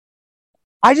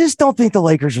 I just don't think the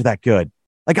Lakers are that good.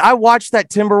 Like, I watched that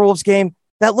Timberwolves game.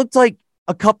 That looked like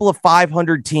a couple of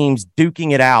 500 teams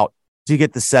duking it out to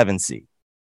get the 7 seed.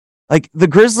 Like, the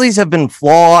Grizzlies have been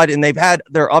flawed and they've had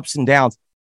their ups and downs.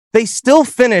 They still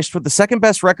finished with the second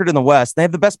best record in the West. They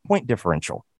have the best point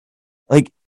differential.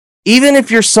 Like, even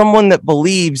if you're someone that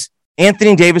believes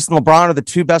Anthony Davis and LeBron are the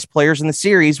 2 best players in the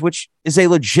series, which is a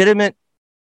legitimate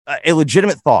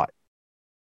thought.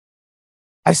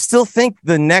 I still think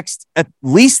at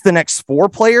least the next 4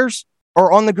 players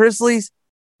are on the Grizzlies.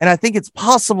 And I think it's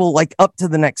possible like up to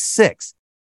the next 6.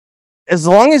 As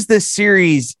long as this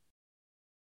series,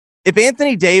 if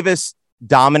Anthony Davis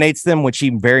dominates them, which he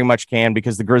very much can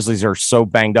because the Grizzlies are so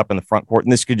banged up in the front court,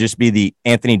 and this could just be the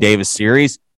Anthony Davis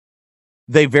series,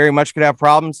 they very much could have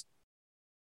problems.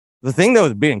 The thing that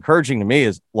would be encouraging to me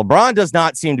is LeBron does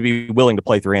not seem to be willing to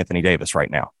play through Anthony Davis right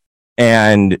now.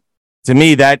 And to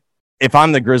me, that if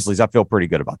I'm the Grizzlies, I feel pretty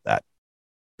good about that.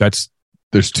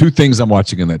 There's 2 things I'm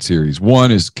watching in that series.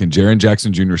 One is, can Jaren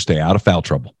Jackson Jr. stay out of foul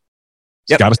trouble?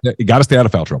 He got to stay out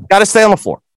of foul trouble. Got to stay on the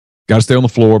floor. Got to stay on the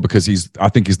floor because I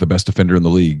think he's the best defender in the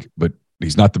league, but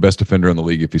he's not the best defender in the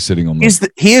league if he's sitting on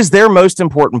the. He is their most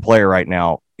important player right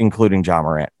now, including Ja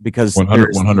Morant, because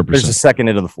 100%. There's a second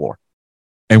into the floor.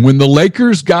 And when the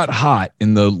Lakers got hot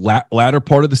in the latter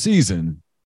part of the season,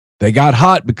 they got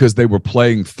hot because they were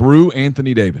playing through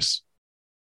Anthony Davis.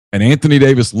 And Anthony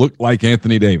Davis looked like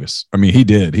Anthony Davis. I mean, he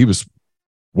did. He was,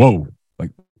 whoa.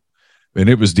 And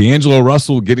it was D'Angelo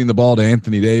Russell getting the ball to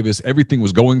Anthony Davis. Everything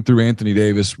was going through Anthony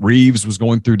Davis. Reeves was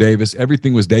going through Davis.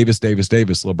 Everything was Davis.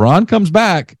 LeBron comes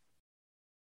back.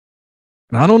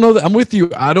 And I don't know that I'm with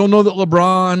you. I don't know that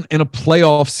LeBron in a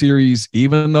playoff series,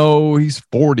 even though he's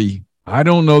 40, I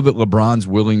don't know that LeBron's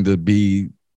willing to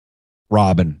be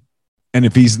Robin. And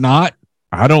if he's not,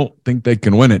 I don't think they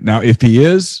can win it. Now, if he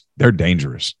is, they're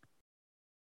dangerous.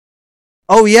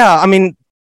 Oh, yeah. I mean,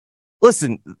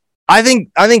 listen, I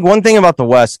think one thing about the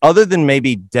West, other than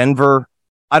maybe Denver,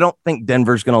 I don't think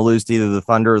Denver's going to lose to either the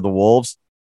Thunder or the Wolves.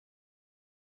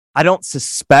 I don't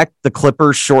suspect the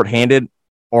Clippers shorthanded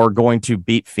are going to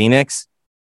beat Phoenix.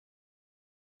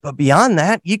 But beyond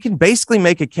that, you can basically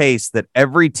make a case that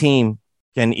every team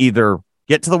can either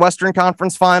get to the Western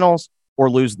Conference Finals or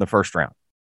lose in the first round.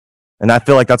 And I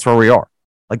feel like that's where we are.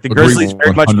 Like the Grizzlies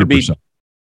very much could be,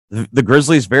 the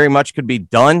Grizzlies very much could be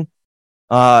done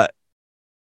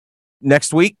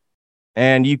next week.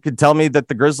 And you could tell me that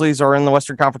the Grizzlies are in the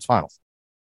Western Conference Finals.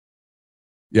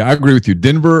 Yeah, I agree with you.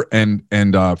 Denver and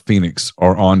Phoenix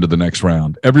are on to the next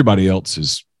round. Everybody else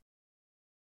is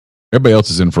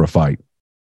in for a fight.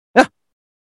 Yeah.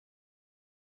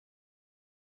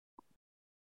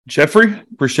 Jeffrey,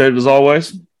 appreciate it as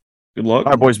always. Good luck.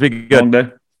 All right, boys, be good. Long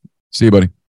day. See you, buddy.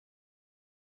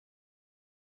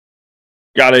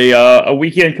 Got a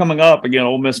weekend coming up. Again,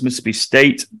 Ole Miss, Mississippi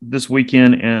State this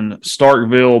weekend in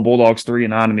Starkville. Bulldogs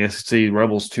 3-9 in the SEC.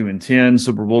 Rebels 2-10.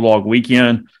 Super Bulldog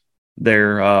weekend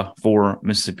there for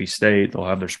Mississippi State. They'll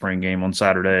have their spring game on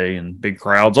Saturday and big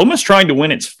crowds. Ole Miss trying to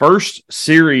win its first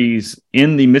series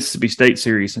in the Mississippi State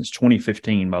series since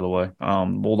 2015, by the way.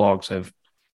 Bulldogs have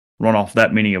run off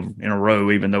that many in a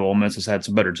row, even though Ole Miss has had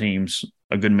some better teams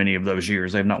a good many of those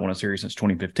years. They have not won a series since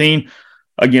 2015.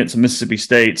 Against Mississippi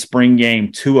State, spring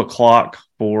game, 2:00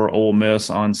 for Ole Miss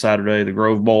on Saturday, the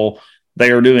Grove Bowl.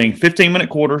 They are doing 15-minute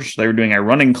quarters. They are doing a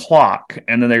running clock,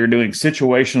 and then they are doing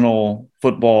situational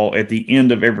football at the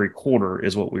end of every quarter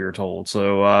is what we were told.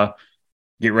 So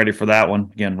get ready for that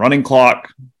one. Again, running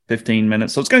clock, 15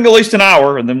 minutes. So it's going to go at least an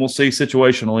hour, and then we'll see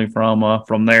situationally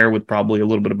from there with probably a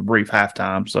little bit of a brief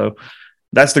halftime. So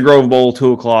that's the Grove Bowl,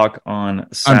 2:00 on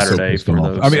Saturday. So for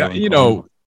those. I mean,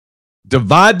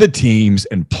 divide the teams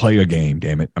and play a game,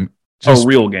 damn it. A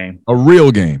real game. A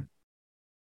real game.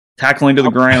 Tackling to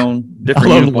the ground, different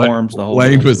uniforms. The whole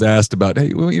Lane was asked about,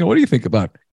 hey, well, what do you think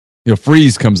about,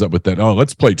 Freeze comes up with that, oh,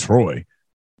 let's play Troy.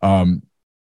 That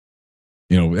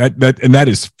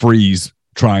is Freeze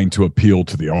trying to appeal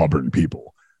to the Auburn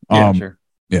people. Yeah, sure.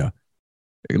 Yeah.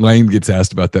 Lane gets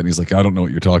asked about that, and he's like, I don't know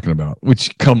what you're talking about,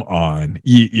 which, come on,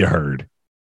 you heard.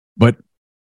 But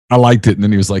I liked it, and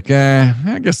then he was like,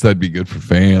 I guess that'd be good for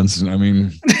fans. I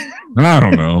mean, I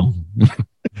don't know.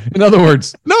 In other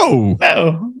words, no.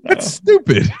 That's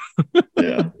stupid.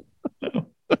 Yeah. No.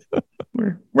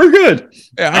 We're good.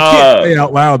 Yeah, I can't say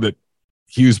out loud that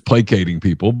he was placating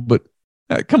people, but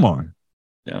come on.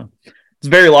 Yeah. It's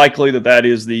very likely that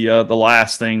is the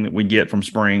last thing that we get from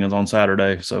spring is on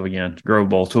Saturday. So, again, Grove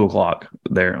Bowl, 2:00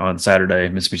 there on Saturday,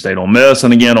 Mississippi State, Ole Miss.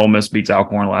 And, again, Ole Miss beats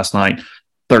Alcorn last night,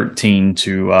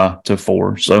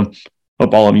 13-4. So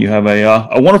hope all of you have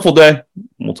a wonderful day.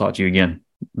 We'll talk to you again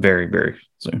very, very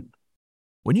soon.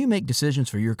 When you make decisions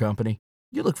for your company,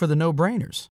 you look for the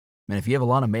no-brainers. And if you have a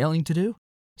lot of mailing to do,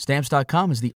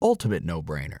 Stamps.com is the ultimate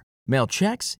no-brainer. Mail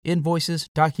checks, invoices,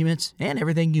 documents, and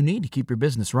everything you need to keep your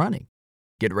business running.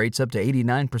 Get rates up to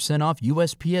 89% off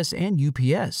USPS and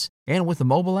UPS. And with the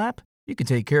mobile app, you can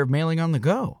take care of mailing on the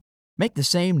go. Make the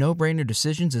same no-brainer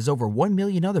decisions as over 1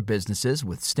 million other businesses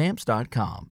with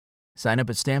Stamps.com. Sign up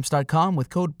at Stamps.com with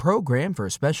code PROGRAM for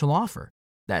a special offer.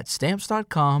 That's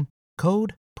Stamps.com,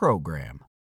 code PROGRAM.